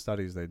of all the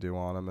studies they do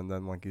on him, and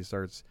then like he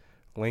starts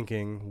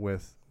linking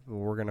with.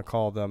 We're going to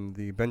call them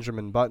the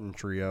Benjamin Button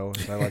trio,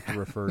 as I like to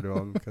refer to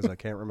them, because I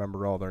can't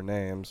remember all their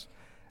names.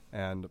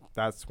 And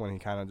that's when he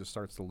kind of just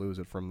starts to lose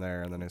it from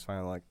there. And then he's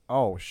finally like,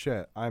 oh,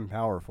 shit, I'm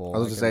powerful. I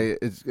was going to say,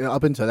 it's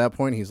up until that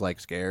point, he's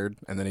like scared.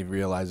 And then he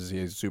realizes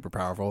he's super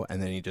powerful.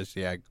 And then he just,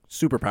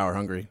 super power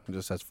hungry. And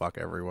just says, fuck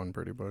everyone,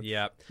 pretty much.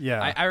 Yep.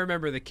 Yeah. I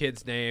remember the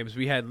kids' names.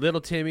 We had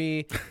Little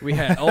Timmy, we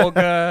had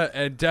Olga,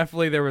 and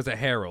definitely there was a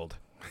Harold.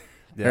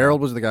 Yeah. Harold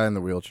was the guy in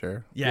the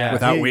wheelchair. Yeah.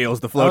 Without wheels,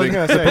 the floating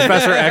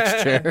Professor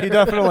X chair. He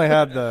definitely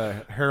had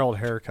the Harold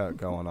haircut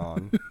going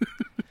on.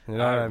 You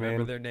know what I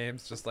mean? remember their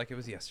names just like it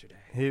was yesterday.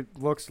 He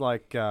looks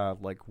like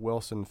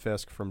Wilson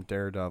Fisk from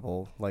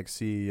Daredevil, like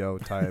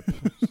CEO type,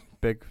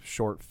 big,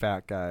 short,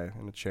 fat guy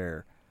in a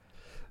chair.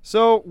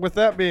 So with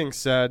that being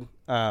said,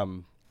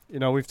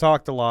 we've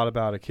talked a lot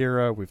about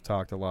Akira. We've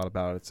talked a lot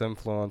about its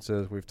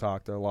influences. We've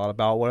talked a lot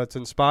about what it's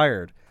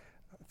inspired.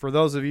 For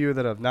those of you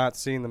that have not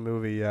seen the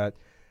movie yet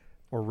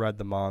or read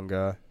the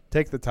manga,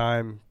 take the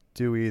time,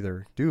 do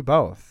either. Do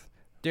both.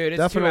 Dude, it's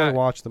definitely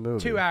watch the movie.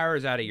 2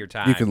 hours out of your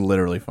time. You can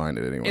literally find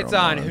it anywhere. It's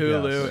on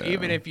Hulu. Yes.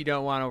 Even if you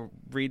don't want to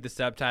read the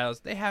subtitles,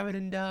 they have it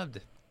in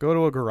dubbed. Go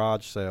to a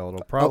garage sale.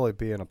 It'll probably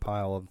be in a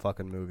pile of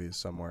fucking movies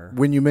somewhere.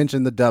 When you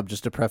mentioned the dub,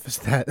 just to preface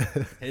that,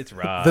 It's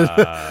rough.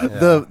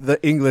 the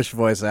English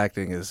voice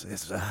acting is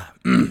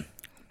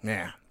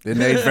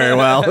didn't age very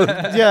well.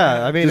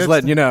 Yeah, I mean, just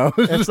letting you know.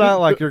 It's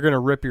not like you're gonna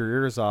rip your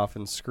ears off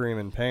and scream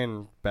in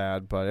pain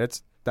bad, but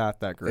it's not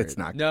that great. It's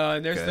not. No,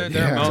 and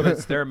there are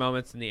moments. There are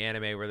moments in the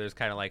anime where there's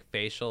kind of like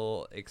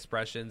facial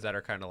expressions that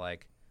are kind of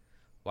like,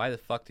 "Why the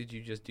fuck did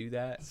you just do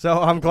that?" So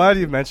I'm glad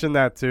you mentioned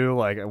that too.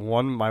 Like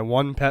my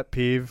one pet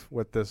peeve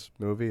with this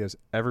movie is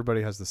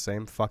everybody has the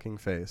same fucking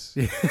face.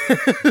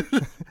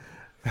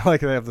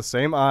 Like they have the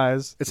same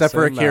eyes, except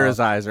for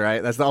Akira's eyes,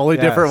 right? That's the only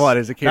different one.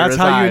 Is Akira's eyes.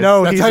 That's how you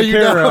know that's he's how you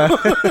Akira.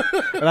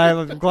 know. And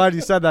I'm glad you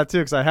said that too,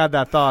 because I had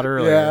that thought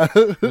earlier.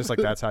 Yeah, just like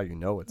that's how you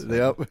know it's him.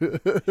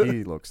 Yep.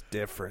 He looks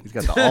different. He's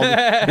got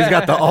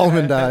the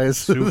almond eyes.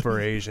 Super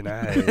Asian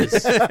eyes.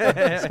 He's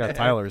got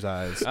Tyler's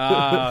eyes.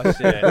 Oh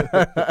shit.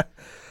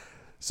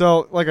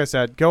 So, like I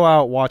said, go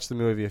out, watch the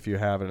movie if you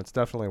haven't. It's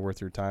definitely worth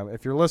your time.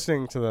 If you're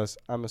listening to this,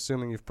 I'm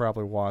assuming you've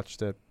probably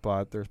watched it,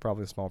 but there's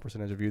probably a small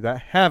percentage of you that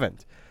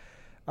haven't.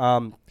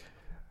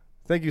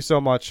 Thank you so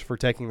much for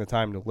taking the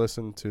time to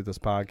listen to this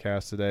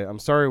podcast today. I'm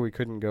sorry we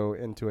couldn't go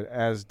into it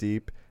as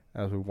deep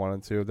as we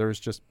wanted to. There's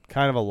just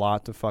kind of a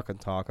lot to fucking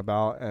talk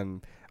about,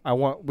 and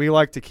we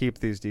like to keep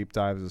these deep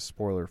dives as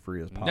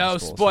spoiler-free as possible. No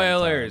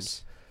spoilers.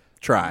 Sometimes.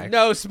 Try.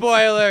 No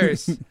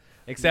spoilers.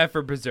 Except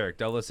for Berserk.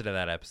 Don't listen to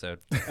that episode.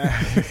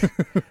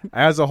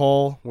 As a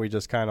whole, we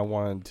just kind of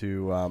wanted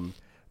to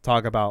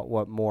talk about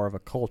what more of a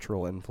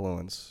cultural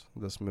influence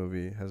this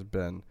movie has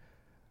been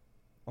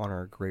on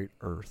our great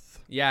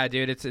Earth. Yeah,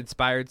 dude, it's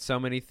inspired so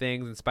many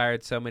things,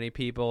 inspired so many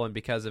people, and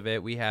because of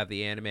it, we have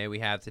the anime we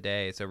have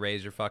today. So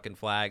raise your fucking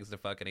flags to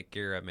fucking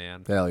Akira,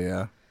 man. Hell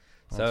yeah.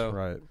 That's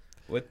right.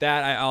 With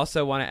that, I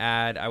also want to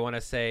add, I want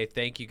to say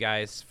thank you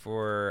guys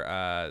for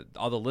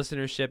all the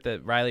listenership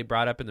that Riley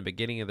brought up in the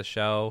beginning of the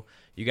show.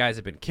 You guys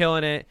have been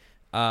killing it.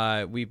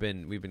 We've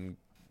been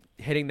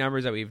hitting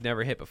numbers that we've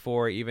never hit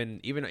before.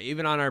 Even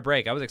on our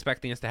break, I was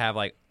expecting us to have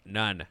like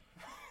none.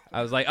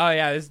 I was like, oh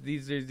yeah,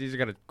 these are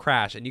gonna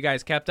crash, and you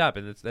guys kept up,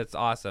 and that's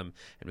awesome.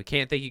 And we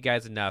can't thank you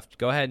guys enough.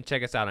 Go ahead and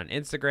check us out on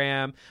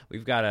Instagram.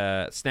 We've got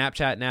a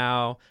Snapchat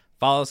now.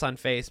 Follow us on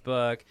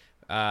Facebook.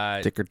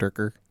 Ticker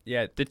turker.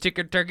 Yeah, the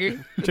chicken turkey.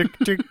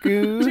 Chicken.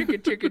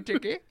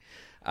 Chicken.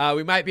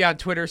 We might be on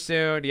Twitter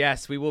soon.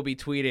 Yes, we will be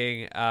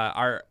tweeting.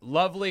 Our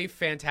lovely,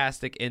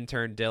 fantastic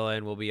intern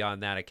Dylan will be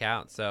on that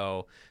account.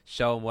 So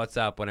show him what's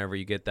up whenever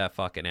you get that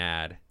fucking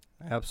ad.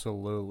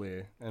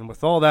 Absolutely. And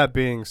with all that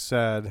being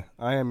said,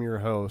 I am your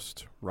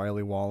host,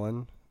 Riley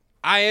Wallen.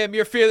 I am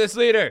your fearless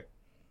leader,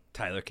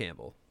 Tyler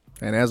Campbell.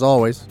 And as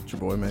always, it's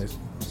your boy Mace.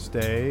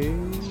 Stay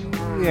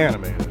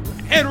animated.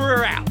 And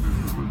we're out.